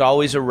 but he was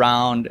always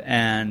around,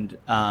 and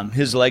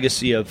his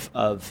legacy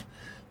of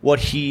what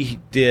he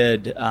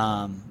did,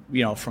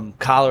 from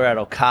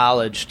Colorado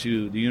College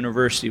to the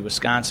University of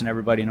Wisconsin,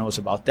 everybody knows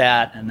about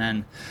that. And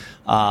then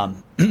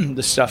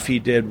the stuff he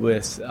did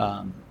with,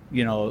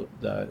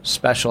 the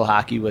special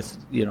hockey with,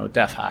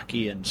 deaf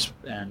hockey and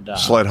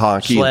sled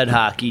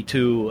hockey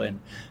too.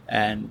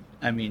 And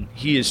I mean,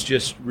 he is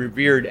just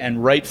revered,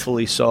 and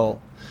rightfully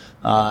so.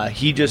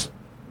 He just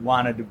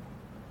wanted to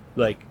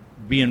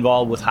be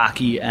involved with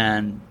hockey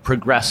and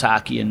progress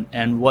hockey,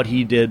 and what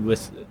he did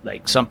with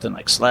something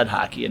like sled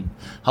hockey and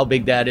how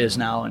big that is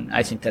now. And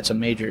I think that's a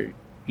major,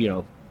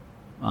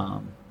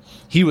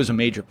 he was a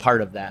major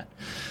part of that.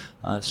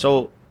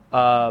 So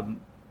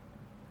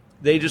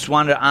they just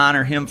wanted to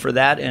honor him for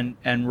that,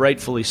 and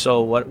rightfully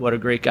so. What a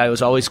great guy. It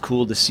was always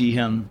cool to see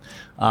him,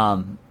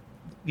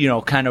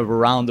 kind of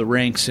around the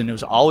rinks, and it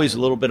was always a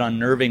little bit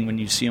unnerving when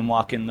you see him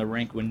walk in the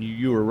rink when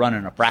you were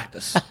running a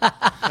practice.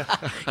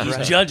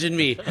 He's judging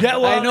me. Yeah,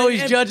 well, I know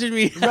he's judging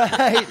me.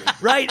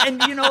 Right.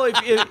 And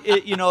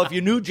if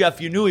you knew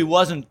Jeff, you knew he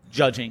wasn't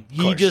judging.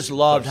 He just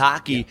loved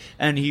hockey,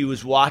 and he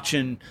was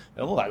watching.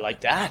 Oh, I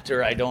like that,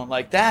 or I don't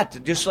like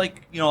that. Just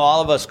like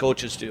all of us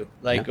coaches do,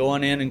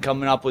 going in and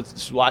coming up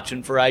with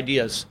watching for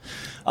ideas.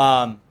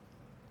 But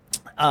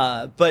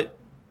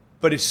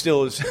but it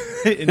still is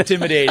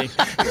intimidating.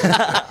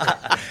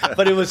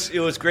 But it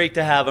was great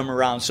to have him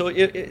around. So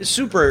it's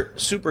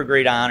super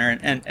great honor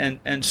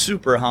and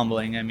super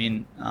humbling. I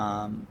mean,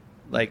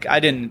 like I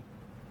didn't,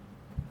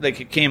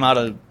 like it came out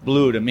of the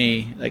blue to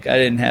me. Like I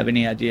didn't have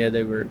any idea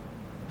they were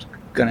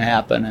going to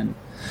happen,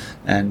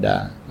 and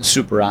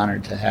super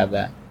honored to have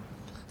that.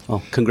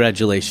 Well,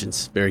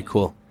 congratulations. Very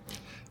cool.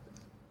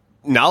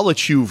 Now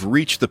that you've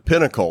reached the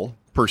pinnacle,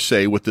 per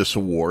se, with this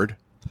award,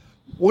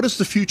 what does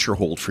the future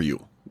hold for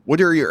you?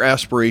 What are your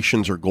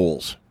aspirations or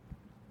goals?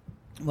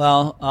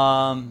 Well,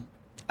 I'm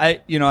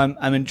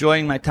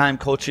enjoying my time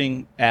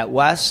coaching at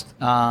West.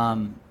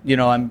 I'm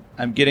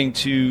getting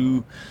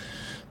to,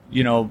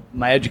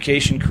 my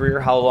education career.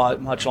 How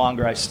much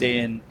longer I stay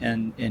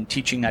in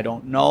teaching, I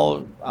don't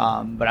know. But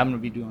I'm going to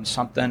be doing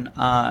something.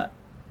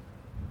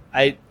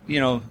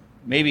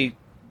 Maybe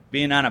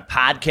being on a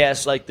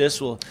podcast like this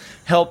will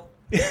help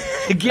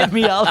get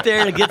me out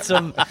there to get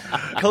some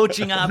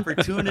coaching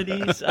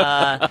opportunities.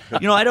 I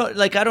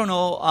don't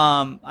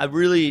know. I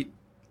really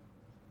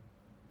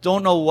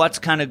don't know what's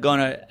kind of going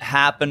to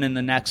happen in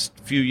the next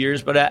few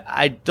years, but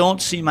I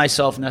don't see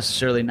myself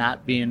necessarily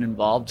not being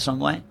involved some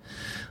way.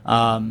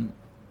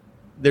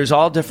 There's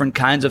all different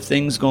kinds of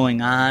things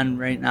going on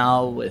right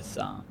now with,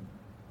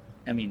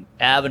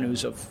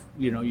 avenues of,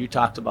 you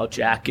talked about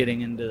Jack getting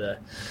into the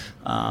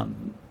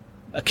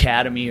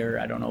academy, or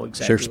I don't know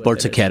exactly. Sure,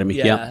 Sports Academy,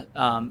 yeah.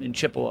 In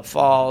Chippewa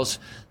Falls,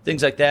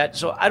 things like that.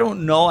 So I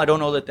don't know. I don't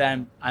know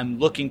that I'm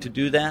looking to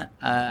do that.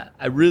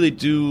 I really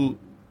do,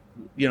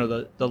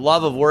 the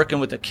love of working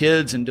with the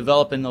kids and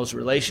developing those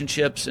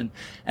relationships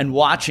and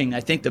watching.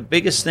 I think the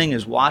biggest thing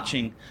is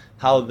watching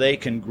how they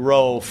can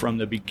grow from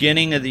the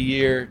beginning of the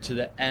year to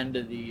the end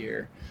of the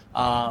year.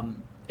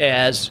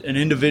 As an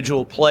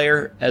individual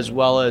player as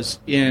well as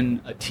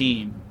in a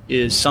team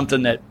is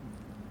something that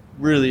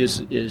really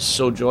is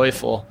so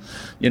joyful.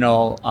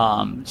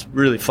 It's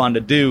really fun to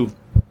do.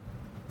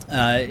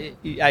 I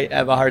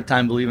have a hard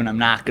time believing I'm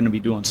not going to be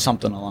doing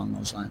something along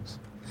those lines.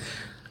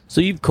 So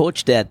you've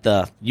coached at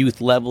the youth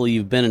level.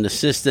 You've been an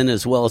assistant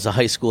as well as a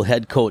high school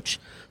head coach.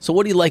 So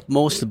what do you like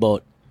most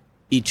about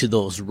each of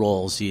those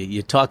roles?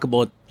 You talk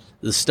about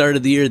the start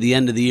of the year, the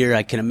end of the year.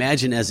 I can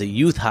imagine as a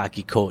youth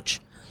hockey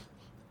coach,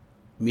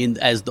 I mean,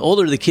 as the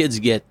older the kids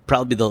get,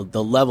 probably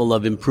the level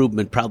of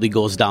improvement probably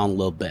goes down a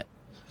little bit.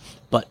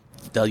 But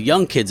the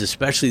young kids,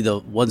 especially the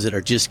ones that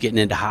are just getting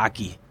into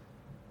hockey,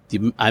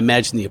 I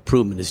imagine the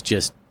improvement is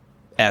just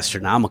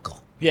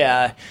astronomical.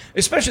 Yeah,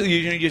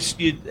 especially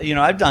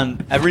I've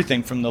done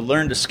everything from the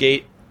learn to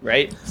skate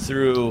right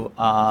through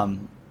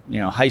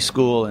high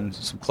school and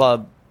some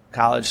club,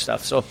 college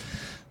stuff. So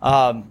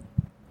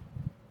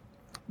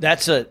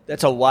that's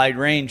a wide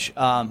range.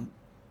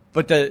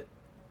 But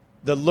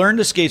the learn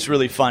to skate's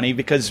really funny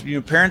because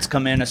parents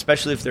come in,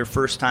 especially if they're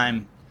first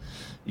time,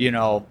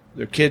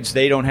 their kids,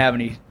 they don't have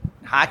any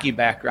hockey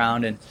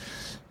background, and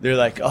they're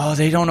like, oh,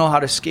 they don't know how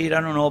to skate.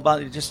 I don't know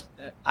about it.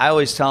 I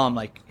always tell them,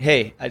 like,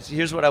 hey,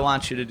 here's what I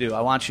want you to do.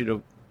 I want you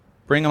to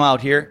bring them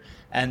out here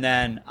and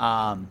then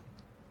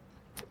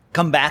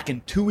come back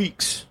in 2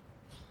 weeks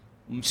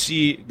and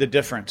see the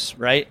difference,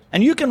 right?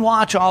 And you can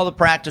watch all the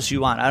practice you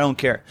want. I don't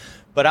care.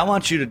 But I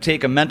want you to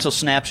take a mental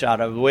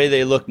snapshot of the way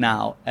they look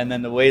now and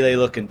then the way they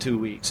look in 2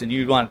 weeks. And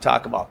you want to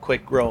talk about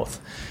quick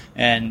growth.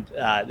 And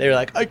they're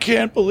like, I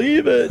can't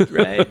believe it,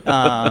 right?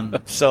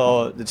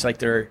 So it's like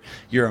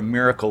you're a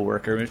miracle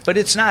worker. But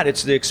it's not.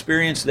 It's the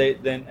experience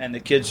and the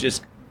kids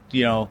just,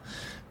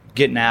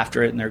 getting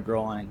after it and they're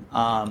growing.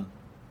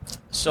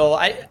 So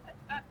I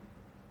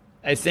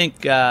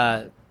think,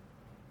 when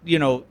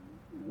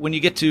you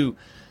get to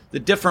the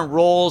different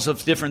roles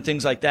of different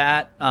things like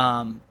that,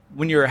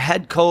 when you're a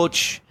head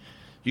coach,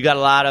 you got a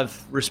lot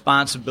of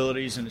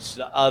responsibilities and it's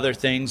other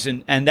things.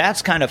 And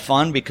that's kind of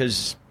fun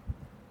because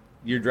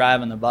you're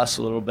driving the bus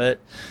a little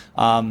bit.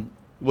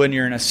 When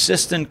you're an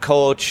assistant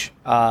coach,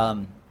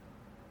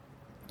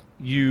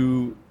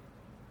 you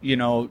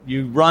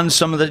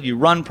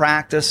run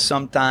practice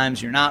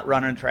sometimes, you're not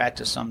running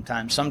practice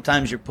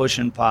sometimes you're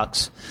pushing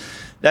pucks.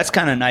 That's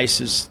kind of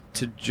nice, is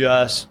to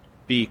just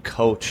be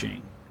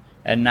coaching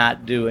and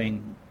not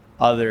doing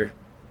other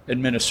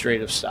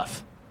administrative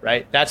stuff,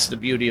 right? That's the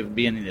beauty of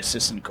being an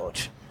assistant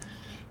coach.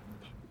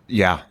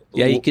 Yeah.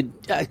 Yeah, you could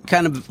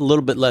kind of a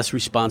little bit less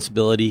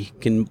responsibility,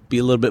 can be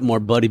a little bit more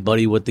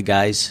buddy-buddy with the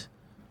guys.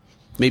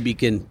 Maybe you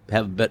can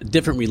have a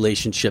different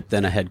relationship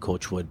than a head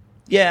coach would.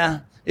 Yeah,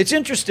 it's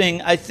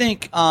interesting. I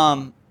think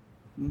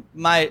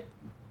my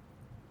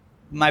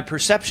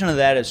perception of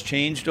that has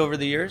changed over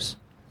the years.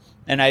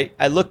 And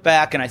I look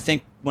back and I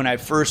think when I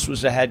first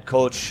was a head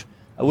coach,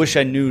 I wish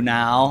I knew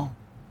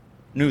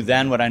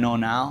then what I know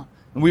now.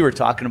 And we were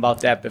talking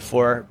about that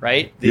before,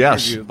 right?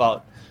 Yes.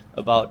 Interview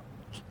about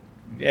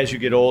as you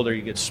get older,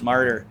 you get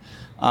smarter.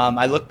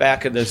 I look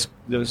back at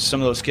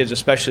some of those kids,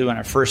 especially when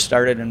I first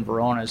started in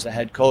Verona as the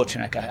head coach,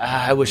 and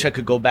I wish I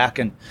could go back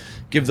and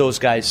give those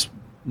guys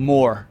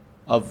more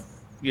of,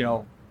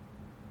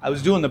 I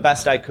was doing the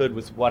best I could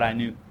with what I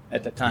knew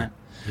at the time.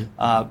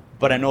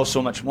 But I know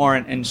so much more.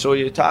 And so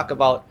you talk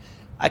about,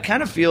 I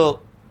kind of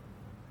feel,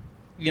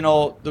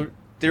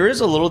 there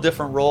is a little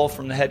different role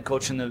from the head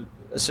coach and the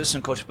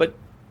assistant coach, but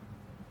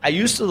I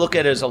used to look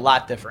at it as a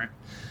lot different.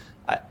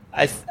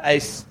 I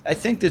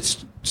think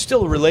it's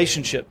still a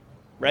relationship,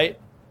 right?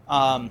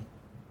 And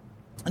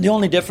the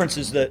only difference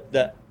is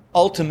that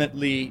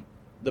ultimately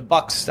the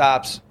buck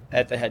stops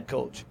at the head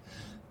coach.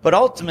 But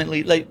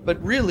ultimately,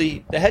 but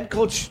really, the head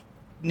coach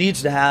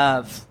needs to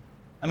have.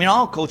 I mean,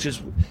 all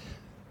coaches.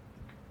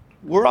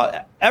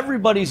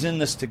 Everybody's in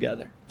this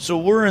together. So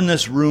we're in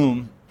this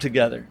room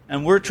together,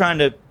 and we're trying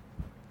to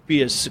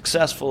be as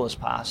successful as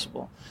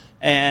possible.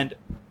 And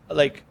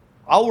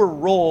our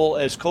role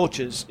as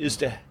coaches is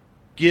to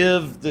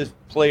give the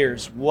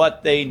players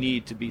what they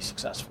need to be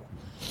successful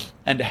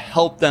and to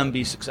help them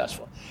be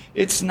successful.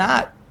 It's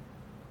not,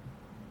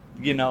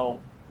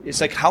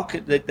 it's like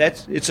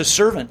it's a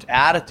servant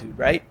attitude,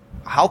 right?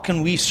 How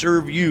can we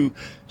serve you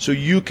so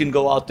you can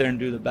go out there and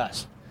do the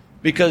best?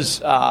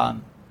 Because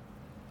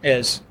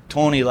as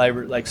Tony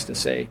Liebert likes to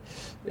say,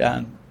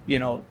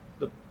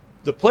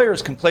 the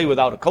players can play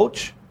without a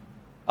coach.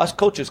 Us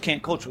coaches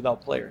can't coach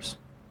without players.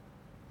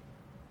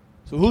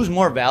 So who's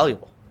more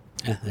valuable?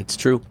 Yeah, that's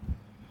true.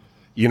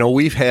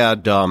 We've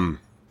had a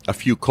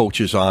few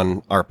coaches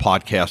on our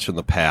podcast in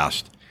the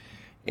past,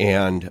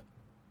 and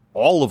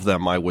all of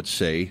them, I would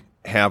say,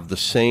 have the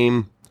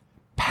same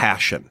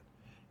passion.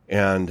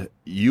 And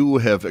you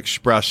have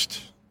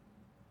expressed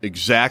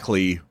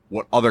exactly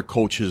what other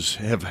coaches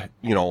have,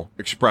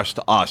 expressed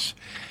to us.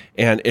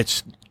 And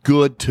it's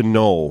good to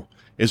know,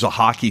 as a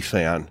hockey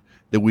fan,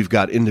 that we've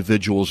got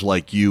individuals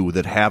like you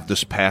that have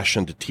this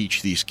passion to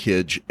teach these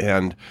kids,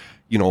 and,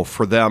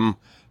 for them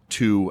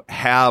to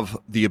have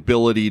the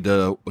ability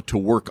to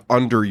work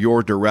under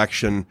your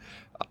direction.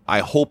 I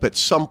hope at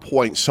some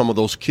point some of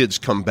those kids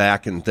come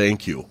back and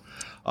thank you.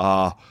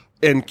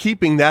 And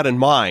keeping that in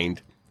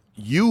mind,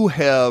 you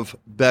have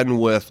been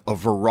with a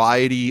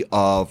variety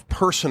of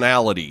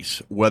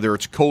personalities, whether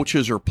it's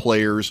coaches or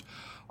players.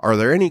 Are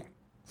there any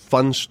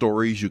fun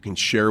stories you can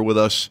share with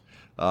us?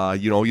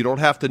 You don't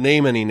have to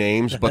name any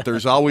names, but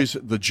there's always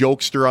the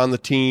jokester on the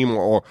team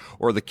or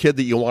the kid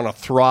that you want to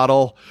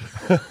throttle.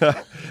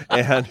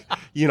 And,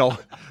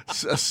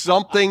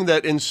 something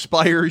that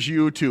inspires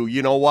you to,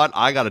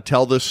 I got to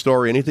tell this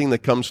story. Anything that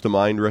comes to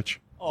mind, Rich?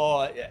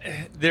 Oh,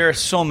 there are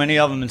so many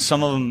of them, and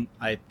some of them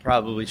I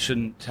probably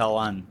shouldn't tell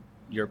on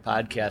your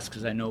podcast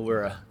because I know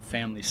we're a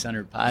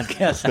family-centered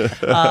podcast.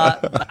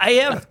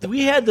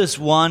 We had this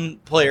one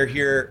player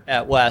here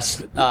at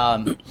West,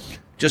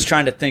 just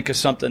trying to think of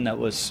something that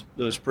was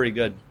pretty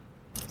good.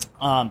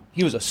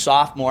 He was a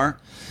sophomore,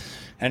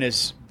 and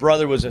his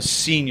brother was a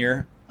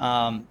senior.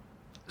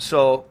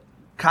 So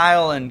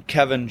Kyle and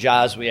Kevin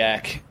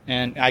Joswiak,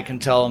 and I can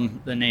tell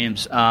them the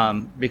names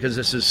because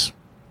this is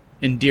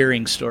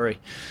endearing story.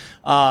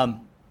 And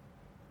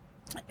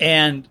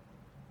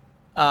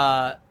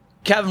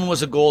Kevin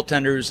was a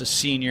goaltender, he was a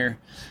senior,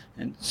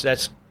 and so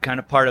that's kind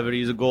of part of it.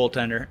 He's a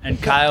goaltender. And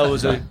Kyle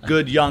was a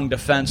good young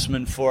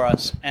defenseman for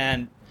us.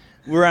 And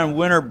we're on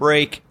winter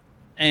break,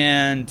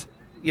 and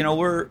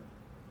we're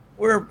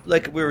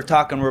like we were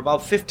talking. We're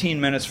about 15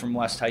 minutes from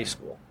West High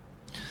School,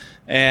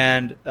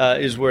 and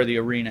is where the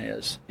arena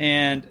is.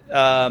 And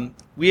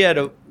we had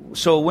a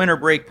winter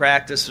break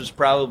practice was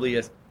probably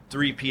a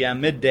 3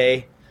 p.m.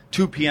 midday,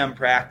 2 p.m.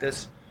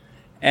 practice,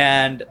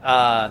 and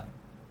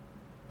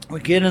we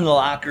get in the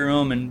locker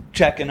room and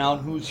checking out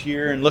who's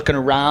here and looking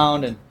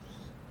around and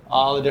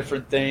all the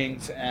different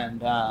things,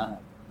 and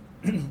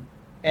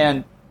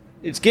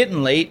it's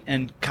getting late,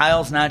 and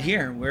Kyle's not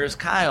here. Where's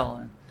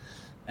Kyle?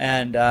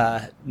 And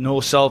no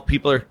cell.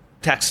 People are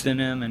texting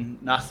him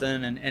and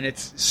nothing. And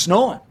it's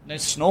snowing.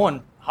 It's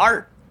snowing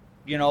hard,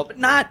 but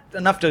not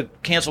enough to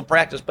cancel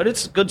practice. But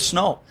it's good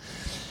snow.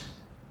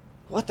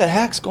 What the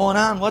heck's going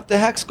on? What the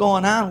heck's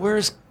going on?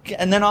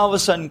 And then all of a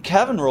sudden,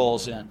 Kevin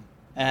rolls in,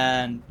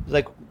 and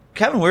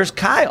Kevin, where's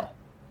Kyle?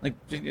 I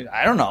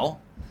don't know.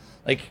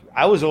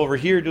 I was over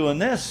here doing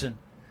this, and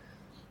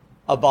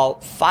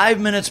about 5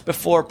 minutes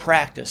before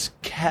practice,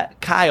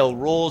 Kyle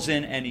rolls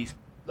in, and he's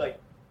like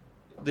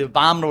the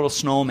abominable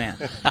snowman.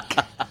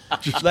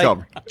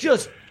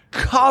 just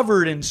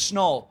covered in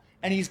snow.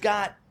 And he's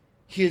got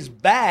his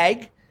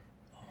bag,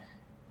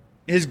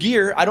 his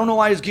gear. I don't know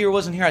why his gear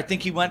wasn't here. I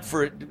think he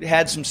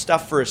had some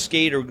stuff for a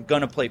skate or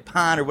going to play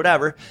pond or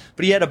whatever.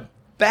 But he had a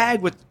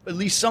bag with at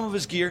least some of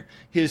his gear,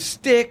 his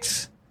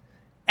sticks,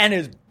 and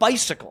his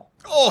bicycle.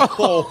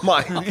 Oh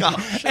my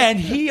gosh. And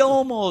he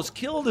almost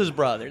killed his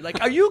brother.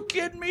 Are you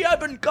kidding me? I've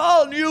been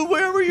calling you.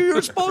 Where were you? You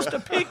were supposed to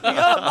pick me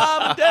up.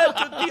 Mom and Dad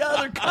took the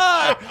other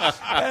car.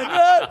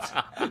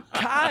 And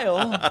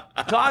Kyle,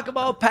 talk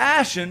about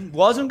passion,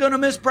 wasn't going to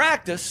miss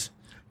practice,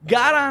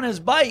 got on his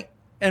bike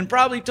and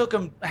probably took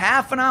him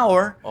half an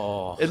hour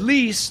Oh. at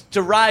least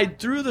to ride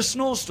through the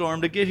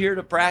snowstorm to get here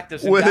to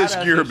practice. And With got his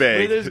us gear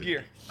bag. With his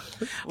gear.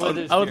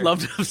 I would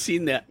love to have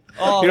seen that.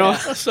 Oh, you know,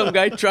 yeah. some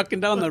guy trucking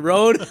down the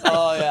road.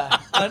 Oh, yeah.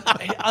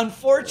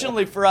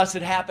 Unfortunately for us,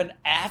 it happened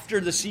after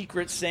the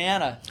Secret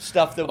Santa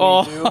stuff that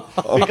we do,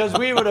 because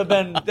that would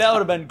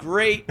have been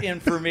great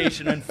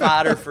information and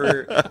fodder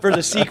for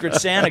the Secret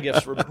Santa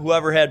gifts for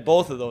whoever had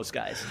both of those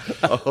guys.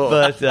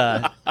 But,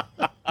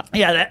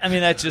 yeah,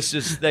 that's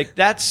just like,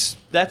 that's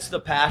the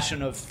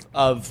passion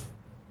of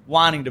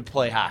wanting to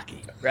play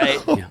hockey, right?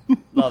 Yeah.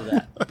 Love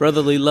that.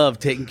 Brotherly love,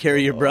 taking care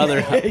of your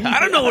brother. I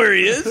don't know where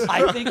he is.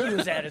 I think he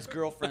was at his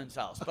girlfriend's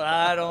house, but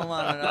I don't know.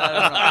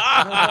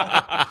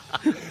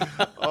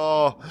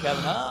 Oh,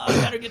 Kevin, I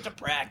better get to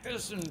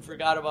practice, and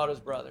forgot about his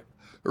brother.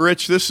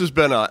 Rich, this has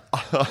been a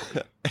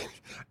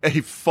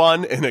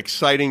fun and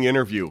exciting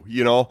interview.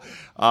 You know,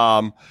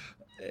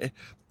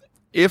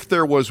 if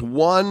there was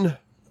one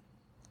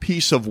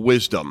piece of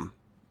wisdom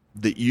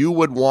that you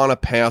would want to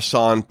pass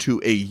on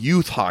to a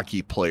youth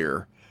hockey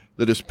player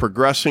that is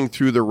progressing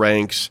through the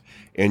ranks,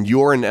 and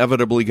you're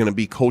inevitably going to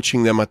be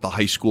coaching them at the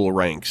high school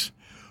ranks,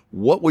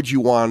 what would you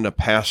want to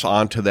pass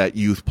on to that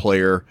youth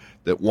player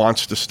that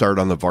wants to start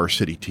on the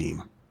varsity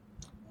team?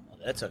 Well,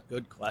 that's a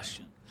good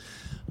question.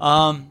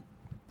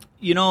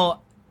 You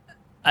know,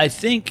 I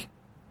think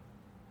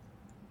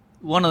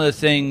one of the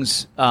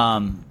things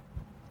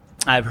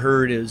I've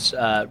heard is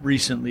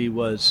recently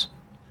was,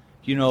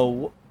 you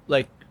know,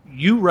 like,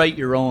 you write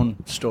your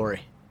own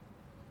story.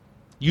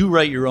 You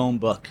write your own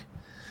book,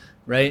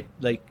 right?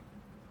 Like,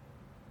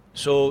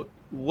 so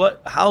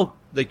what are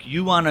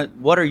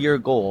your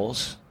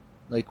goals?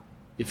 Like,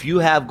 if you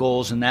have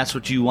goals and that's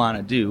what you want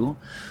to do,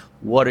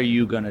 what are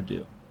you going to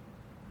do?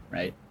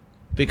 Right?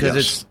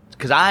 Because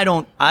I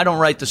don't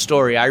write the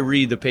story. I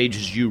read the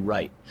pages you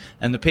write.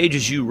 And the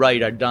pages you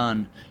write are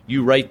done.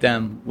 You write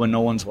them when no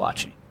one's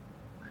watching.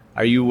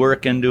 Are you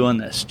working doing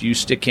this? Do you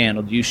stick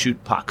handle? Do you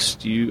shoot pucks?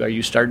 Are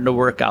you starting to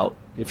work out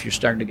if you're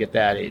starting to get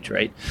that age,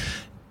 right?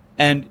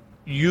 And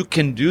you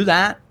can do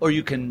that or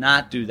you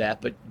cannot do that,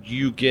 but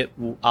you get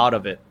out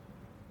of it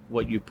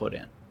what you put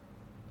in.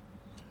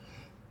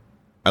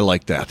 I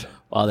like that.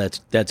 Wow,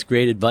 that's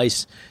great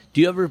advice. Do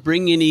you ever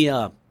bring any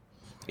of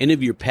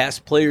your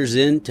past players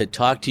in to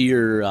talk to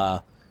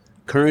your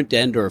current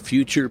and or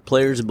future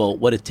players about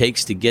what it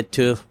takes to get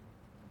to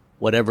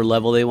whatever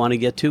level they want to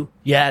get to?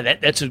 Yeah,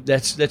 that's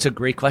a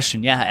great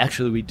question. Yeah,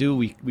 actually we do.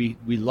 We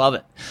love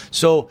it.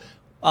 So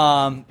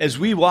as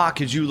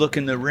you look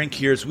in the rink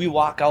here, as we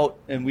walk out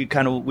and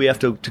we have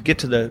to get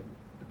to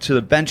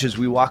the benches,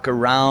 we walk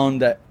around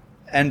the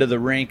end of the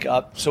rink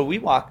up. So we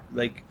walk,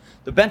 like,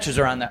 the benches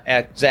are on the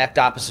exact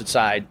opposite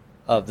side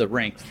of the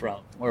rink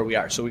from where we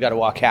are. So we got to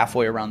walk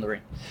halfway around the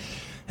rink.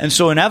 And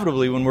so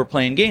inevitably when we're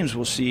playing games,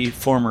 we'll see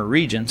former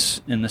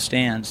regents in the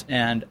stands.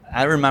 And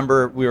I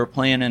remember we were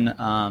playing in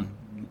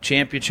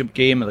championship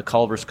game of the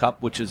Culver's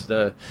Cup, which is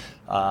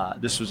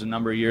this was a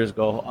number of years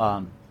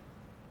ago.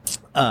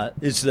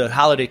 It's the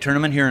holiday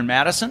tournament here in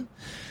Madison.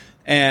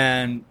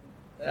 And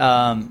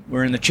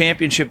we're in the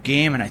championship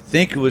game, and I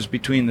think it was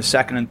between the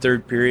second and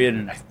third period,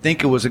 and I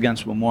think it was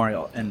against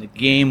Memorial. And the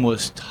game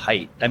was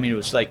tight. I mean, it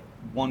was like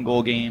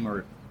 1-goal game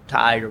or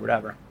tied or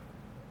whatever.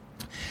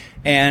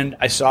 And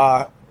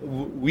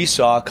we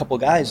saw a couple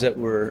guys that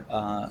were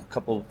a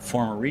couple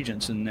former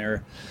regents, and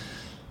they're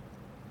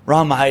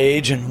around my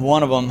age, and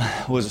one of them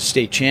was a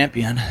state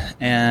champion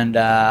and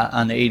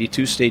on the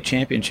 82 state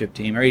championship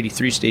team, or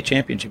 83 state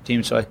championship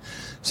team. So I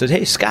said,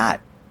 hey, Scott,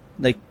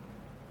 like,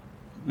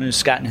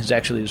 Scott and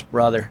his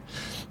brother.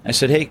 I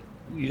said, hey,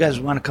 you guys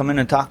want to come in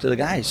and talk to the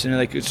guys? And they're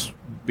like, it's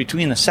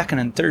between the second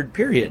and third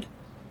period.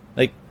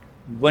 Like,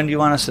 when do you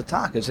want us to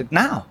talk? I said,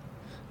 now.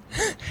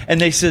 And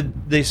they said,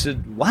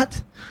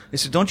 what? They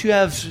said, don't you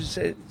have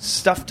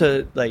stuff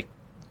to like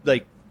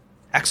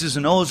X's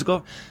and O's to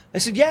go? I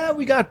said, yeah,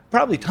 we got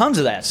probably tons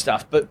of that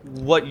stuff. But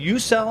what you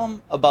sell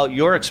them about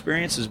your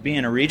experience as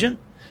being a regent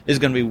is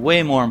going to be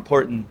way more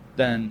important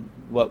than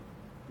what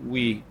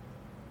we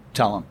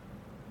tell them.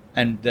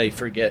 And they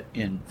forget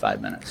in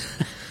 5 minutes,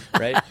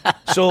 right?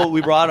 So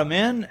we brought them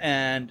in,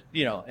 and,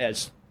 you know,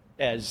 as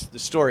the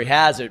story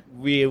has it,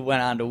 we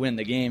went on to win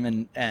the game,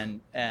 and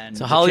it's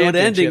a Hollywood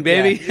ending,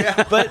 baby.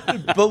 Yeah.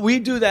 But we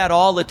do that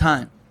all the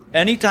time.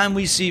 Anytime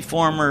we see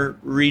former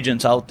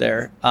regents out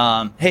there,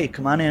 hey,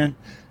 come on in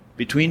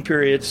between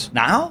periods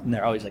now, and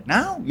they're always like,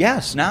 now,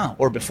 yes, now,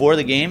 or before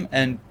the game,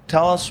 and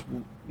tell us,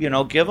 you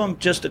know, give them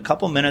just a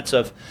couple minutes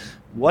of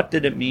what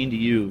did it mean to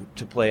you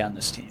to play on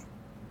this team.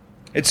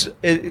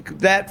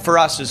 That for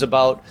us is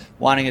about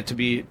wanting it to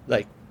be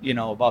like, you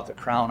know, about the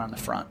crown on the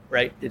front,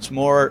 right? It's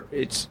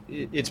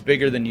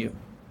bigger than you,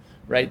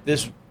 right?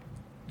 This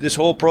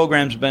whole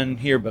program's been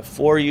here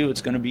before you.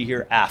 It's going to be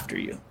here after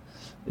you.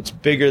 It's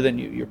bigger than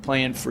you. You're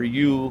playing for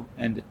you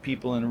and the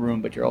people in the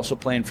room, but you're also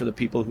playing for the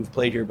people who've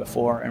played here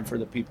before and for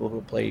the people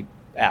who played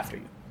after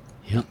you.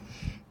 Yeah.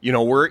 You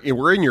know,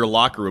 we're in your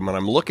locker room, and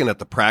I'm looking at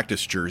the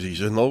practice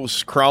jerseys, and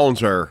those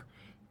crowns are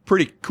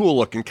pretty cool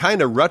looking,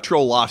 kind of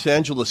retro Los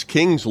Angeles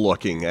Kings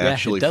looking.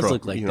 Actually, it does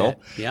look like that.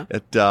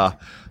 Yeah,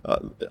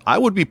 I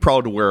would be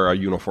proud to wear a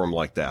uniform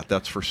like that.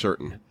 That's for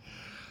certain.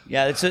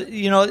 Yeah, it's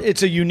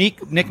a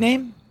unique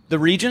nickname, the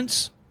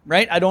Regents,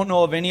 right? I don't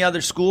know of any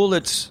other school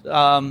that's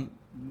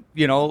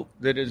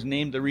that is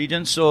named the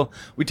Regents. So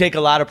we take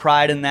a lot of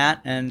pride in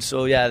that. And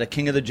so the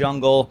King of the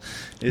Jungle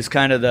is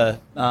kind of the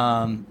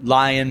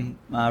lion.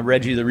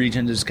 Reggie the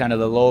Regent is kind of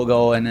the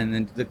logo, and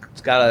then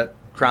it's got a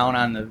crown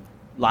on the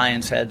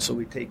lion's head. So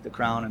we take the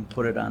crown and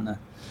put it on the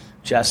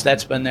chest.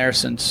 That's been there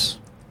since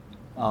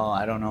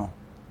I don't know,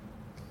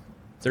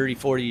 30,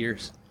 40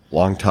 years.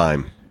 Long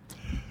time.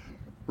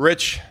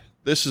 Rich,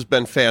 this has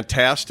been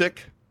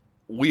fantastic.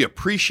 We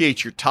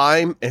appreciate your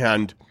time,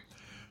 and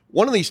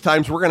one of these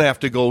times we're going to have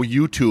to go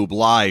YouTube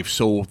live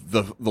so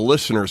the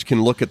listeners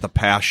can look at the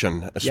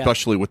passion,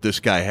 especially what this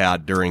guy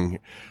had during.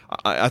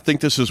 I think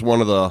this is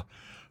one of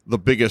the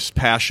biggest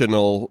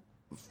passional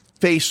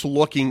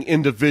face-looking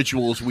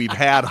individuals we've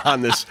had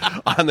on this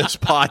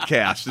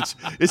podcast.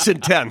 It's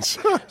intense.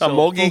 So,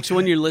 folks,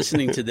 when you're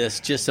listening to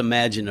this, just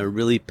imagine a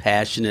really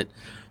passionate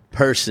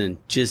person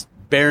just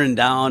bearing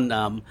down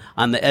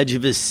on the edge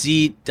of his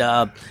seat.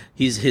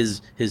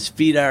 His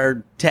feet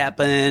are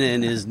tapping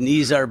and his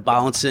knees are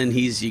bouncing.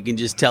 You can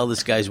just tell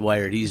this guy's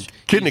wired. He's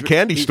in a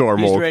candy store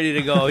mode. He's ready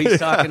to go. He's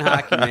talking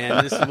hockey,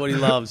 man. This is what he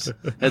loves.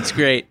 That's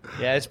great.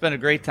 Yeah, it's been a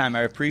great time.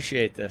 I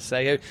appreciate this.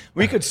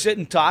 We could sit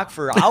and talk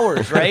for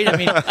hours, right? I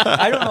mean,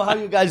 I don't know how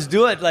you guys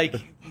do it. Like,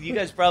 you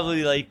guys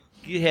probably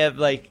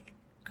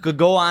could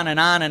go on and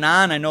on and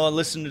on. I know I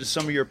listened to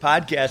some of your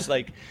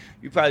podcasts,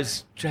 you probably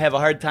have a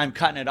hard time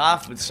cutting it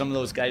off with some of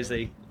those guys.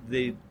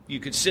 You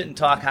could sit and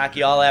talk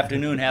hockey all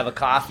afternoon, have a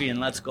coffee, and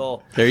let's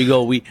go. There you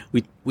go. We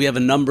have a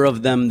number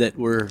of them that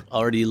we're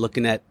already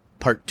looking at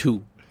part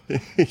 2.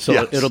 So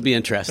Yes. It'll be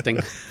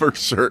interesting. For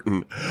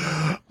certain.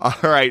 All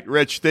right,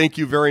 Rich, thank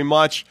you very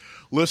much.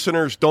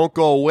 Listeners, don't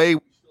go away.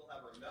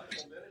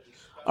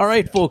 All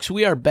right, folks,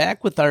 we are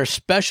back with our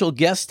special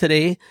guest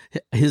today.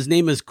 His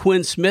name is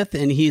Quinn Smith,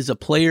 and he's a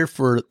player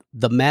for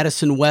the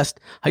Madison West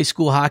High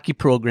School Hockey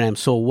Program.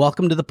 So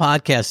welcome to the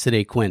podcast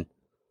today, Quinn.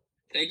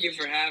 Thank you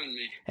for having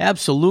me.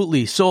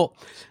 Absolutely. So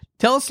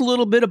tell us a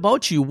little bit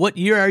about you. What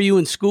year are you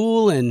in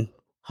school and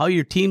how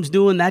your team's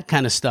doing, that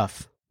kind of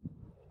stuff?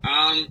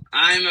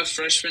 I'm a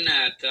freshman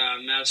at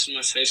Madison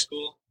West High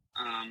School.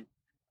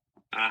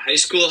 High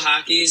school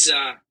hockey's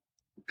a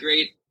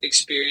great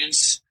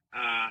experience.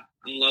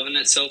 I'm loving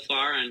it so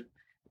far, and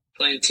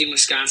playing Team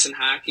Wisconsin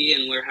hockey,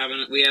 and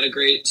we had a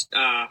great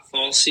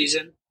fall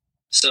season.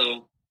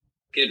 So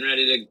getting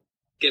ready to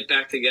get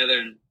back together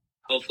and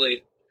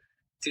hopefully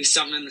do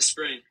something in the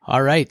spring.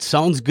 All right,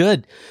 sounds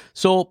good.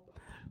 So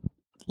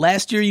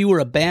last year you were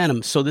a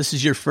Bantam, so this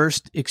is your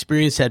first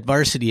experience at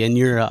varsity, and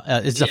you're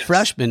as a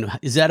freshman.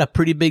 Is that a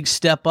pretty big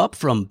step up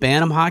from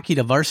Bantam hockey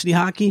to varsity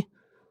hockey?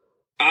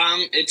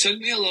 It took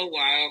me a little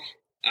while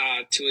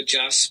to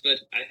adjust, but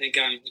I think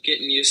I'm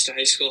getting used to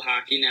high school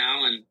hockey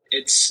now, and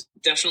it's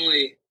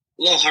definitely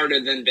a little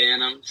harder than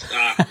Bantam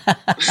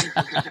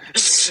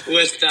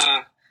with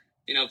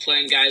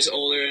playing guys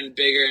older and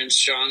bigger and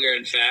stronger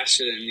and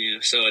faster than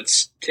you. So it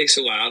takes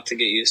a while to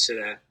get used to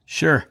that.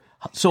 Sure.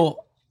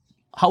 So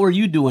how are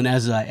you doing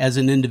as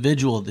an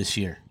individual this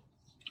year?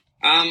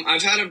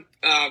 I've had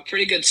a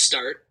pretty good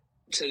start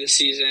to the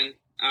season.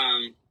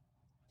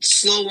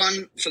 Slow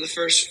one for the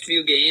first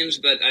few games,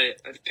 but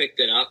I've picked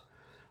it up.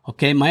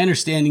 Okay, my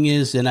understanding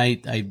is, and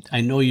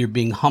I know you're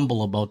being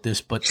humble about this,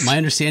 but my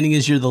understanding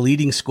is you're the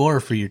leading scorer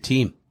for your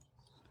team.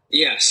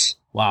 Yes.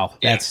 Wow,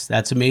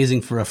 that's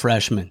amazing for a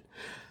freshman.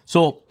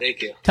 So,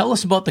 thank you. Tell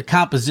us about the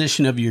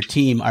composition of your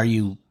team.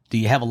 Do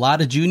you have a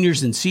lot of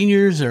juniors and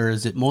seniors, or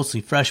is it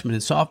mostly freshmen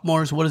and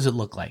sophomores? What does it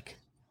look like?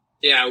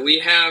 Yeah, we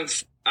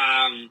have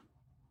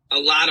a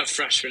lot of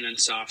freshmen and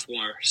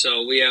sophomore.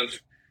 So we have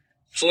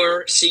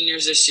 4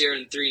 seniors this year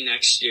and 3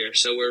 next year.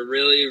 So we're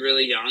really,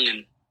 really young,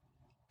 and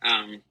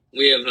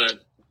we have a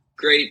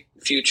great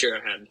future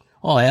ahead.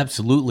 Oh,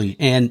 absolutely.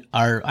 And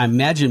I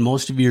imagine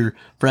most of your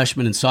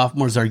freshmen and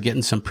sophomores are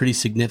getting some pretty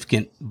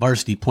significant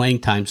varsity playing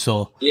time.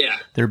 So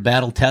they're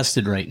battle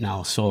tested right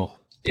now. So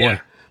boy,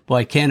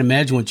 I can't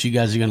imagine what you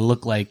guys are going to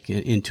look like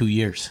in 2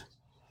 years.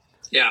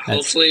 Yeah,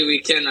 hopefully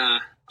we can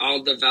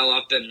all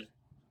develop and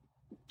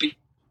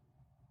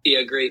be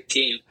a great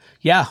team.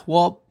 Yeah,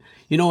 well,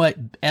 you know what?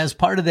 As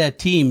part of that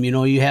team,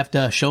 you have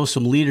to show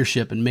some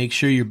leadership and make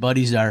sure your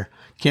buddies are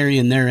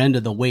carrying their end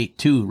of the weight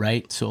too,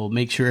 right? So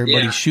make sure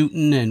everybody's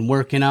shooting and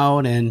working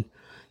out and,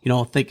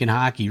 thinking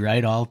hockey,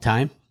 right, all the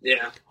time.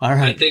 Yeah. All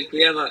right. I think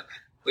we have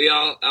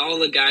all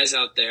the guys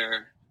out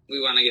there,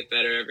 we want to get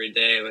better every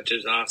day, which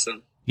is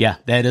awesome. Yeah,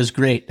 that is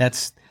great.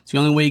 It's the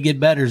only way you get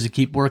better is to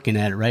keep working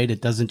at it, right? It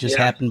doesn't just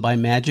happen by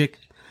magic.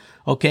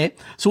 Okay.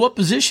 So what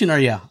position are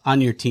you on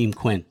your team,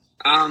 Quinn?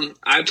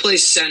 I play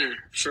center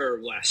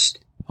for West.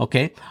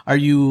 Okay. Are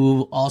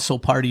you also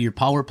part of your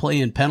power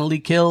play and penalty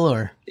kill,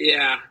 or?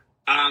 Yeah.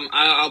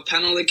 I'll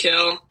penalty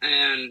kill,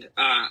 and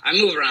I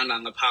move around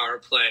on the power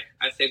play.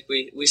 I think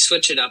we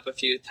switch it up a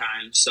few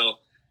times. So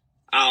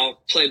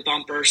I'll play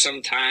bumper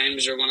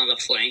sometimes or one of the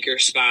flanker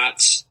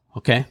spots.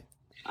 Okay.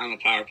 On the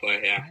power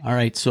play, yeah. All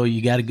right, so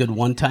you got a good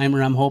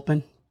one-timer, I'm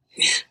hoping?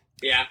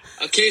 Yeah,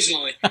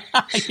 occasionally.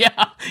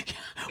 Yeah.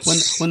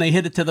 When they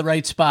hit it to the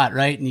right spot,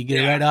 right? And you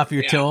get it right off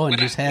your toe and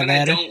just have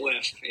at it. Don't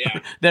whiff, yeah.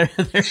 There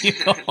you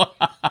go.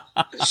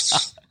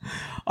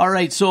 All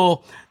right,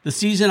 so the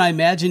season, I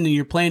imagine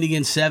you're playing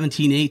against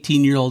 17,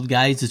 18-year-old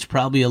guys. It's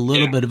probably a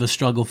little bit of a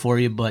struggle for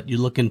you, but you're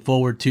looking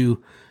forward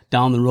to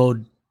down the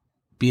road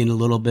being a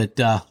little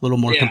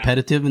more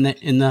competitive in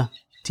the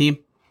team.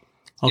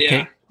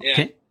 Okay. Yeah.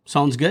 Okay.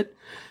 Sounds good.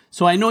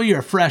 So I know you're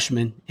a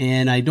freshman,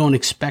 and I don't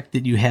expect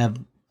that you have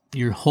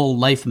your whole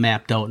life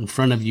mapped out in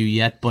front of you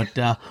yet, but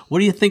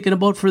what are you thinking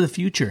about for the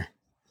future?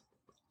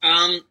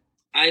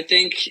 I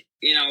think,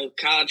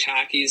 college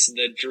hockey's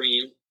the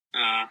dream.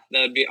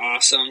 That would be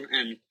awesome.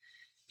 And,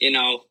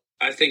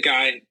 I think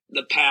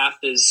the path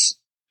is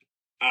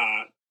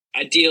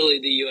ideally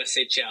the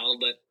USHL,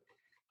 but,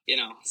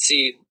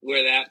 see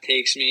where that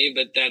takes me.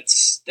 But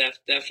that's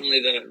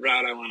definitely the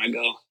route I want to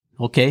go.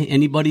 Okay.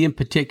 Anybody in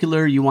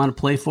particular you want to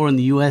play for in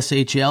the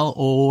USHL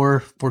or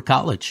for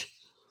college?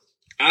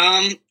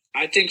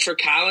 I think for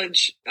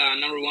college,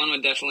 number one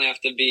would definitely have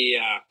to be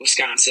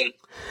Wisconsin.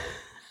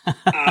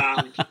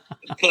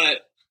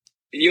 But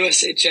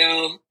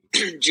USHL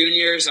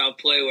juniors, I'll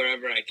play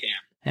wherever I can.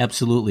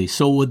 Absolutely.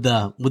 So would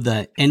the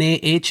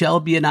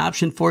NAHL be an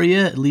option for you,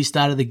 at least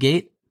out of the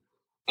gate?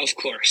 Of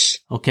course.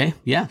 Okay.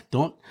 Yeah.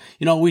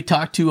 We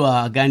talked to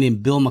a guy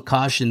named Bill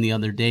McCoshin the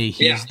other day.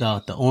 He's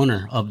the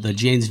owner of the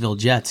Janesville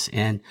Jets.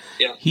 And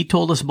he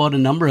told us about a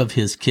number of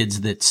his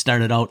kids that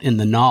started out in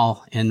the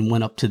NAHL and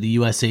went up to the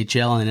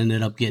USHL and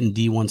ended up getting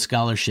D1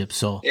 scholarships.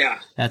 So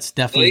that's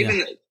definitely. Well,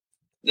 even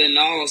the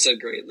NAHL is a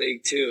great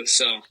league too.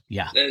 So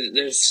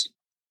there's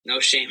no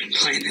shame in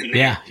playing in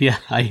there. Yeah.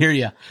 I hear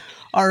you.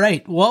 All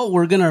right. Well,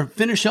 we're going to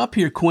finish up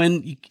here,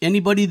 Quinn.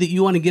 Anybody that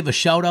you want to give a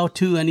shout out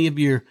to, any of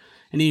your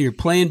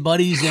playing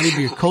buddies, any of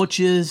your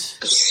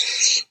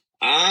coaches?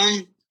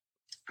 I'm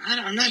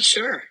not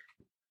sure.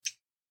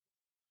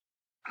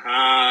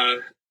 I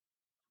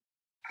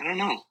don't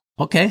know.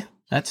 Okay.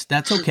 That's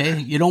okay.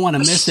 You don't want to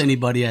miss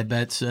anybody, I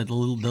bet. So the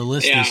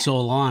list is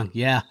so long.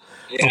 Yeah.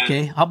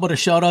 Okay. How about a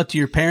shout out to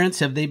your parents?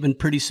 Have they been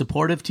pretty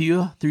supportive to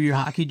you through your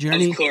hockey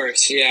journey? Of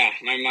course. Yeah.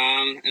 My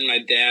mom and my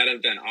dad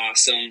have been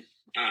awesome.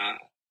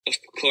 Of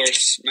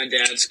course, my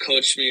dad's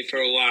coached me for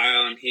a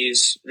while, and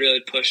he's really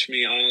pushed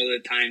me all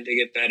the time to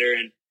get better.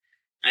 And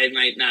I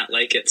might not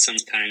like it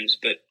sometimes,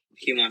 but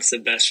he wants the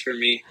best for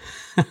me.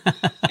 And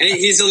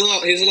he's a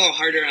little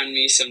harder on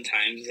me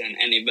sometimes than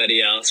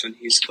anybody else when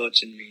he's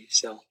coaching me.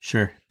 So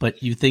sure,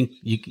 but you think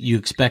you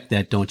expect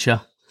that, don't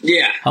you?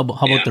 Yeah. How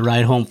about the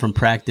ride home from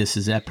practice?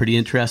 Is that pretty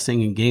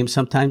interesting in games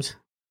sometimes?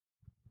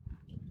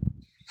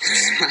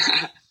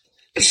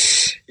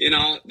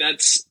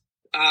 That's.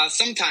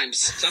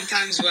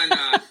 Sometimes when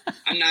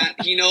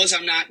he knows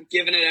I'm not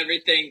giving it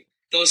everything,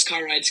 those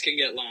car rides can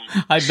get long.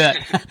 I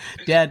bet.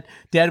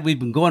 Dad, we've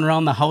been going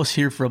around the house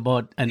here for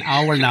about an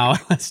hour now.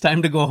 It's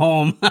time to go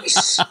home.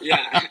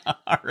 Yeah.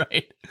 All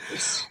right.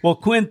 Well,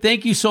 Quinn,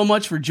 thank you so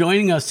much for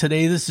joining us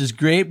today. This is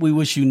great. We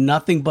wish you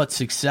nothing but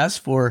success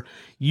for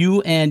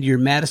you and your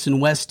Madison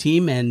West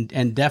team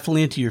and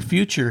definitely into your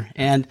future.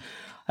 And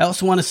I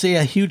also want to say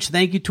a huge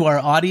thank you to our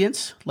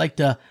audience. I'd like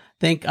to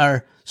thank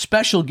our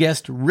special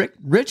guest,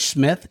 Rich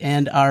Smith,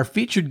 and our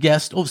featured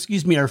guest,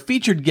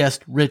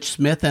 Rich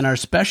Smith, and our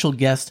special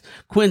guest,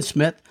 Quinn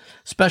Smith.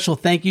 Special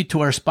thank you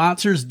to our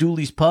sponsors,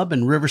 Dooley's Pub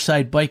and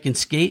Riverside Bike and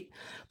Skate.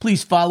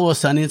 Please follow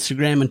us on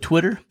Instagram and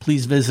Twitter.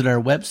 Please visit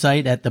our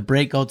website at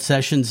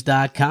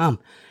thebreakoutsessions.com.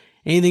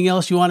 Anything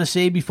else you want to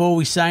say before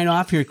we sign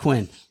off here,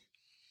 Quinn?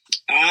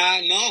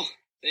 No.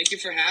 Thank you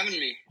for having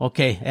me.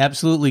 Okay,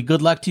 absolutely.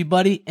 Good luck to you,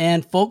 buddy.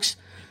 And folks,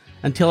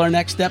 until our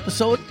next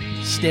episode,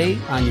 stay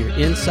on your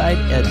inside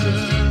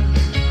edges.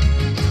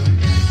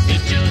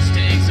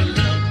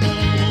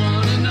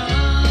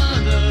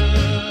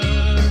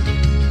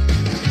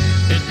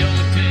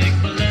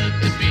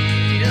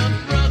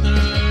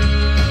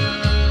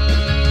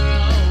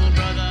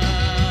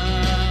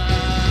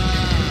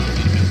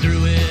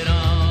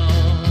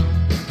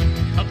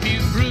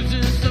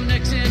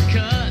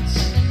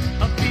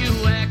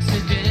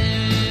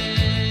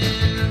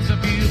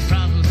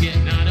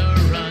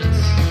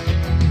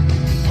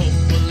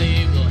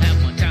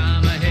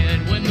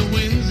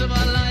 Winds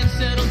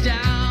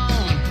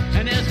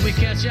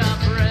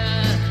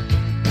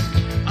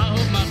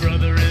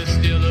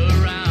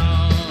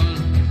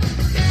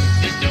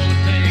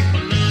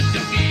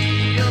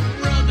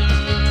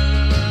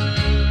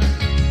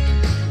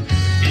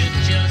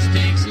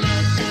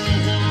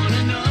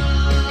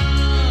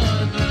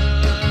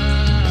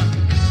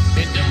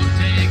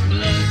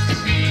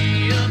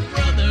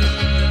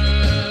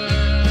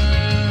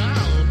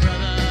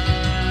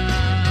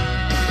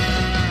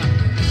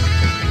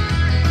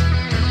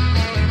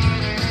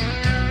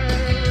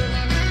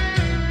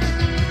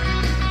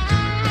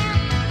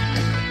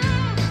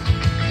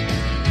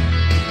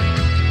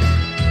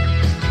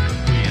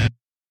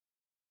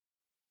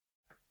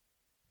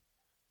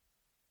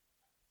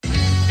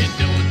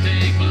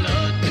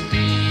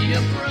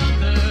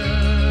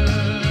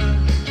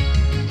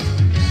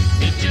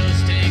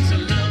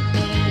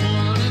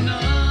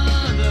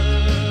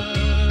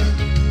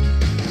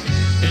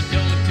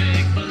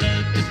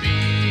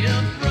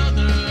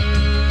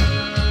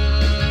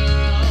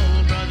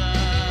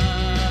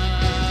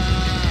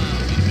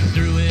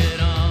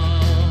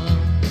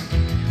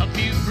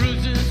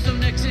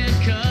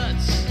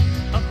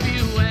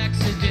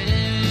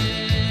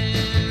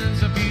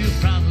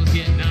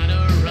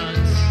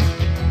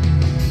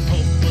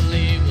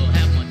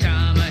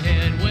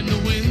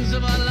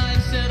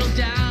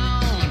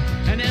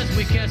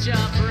catch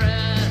up.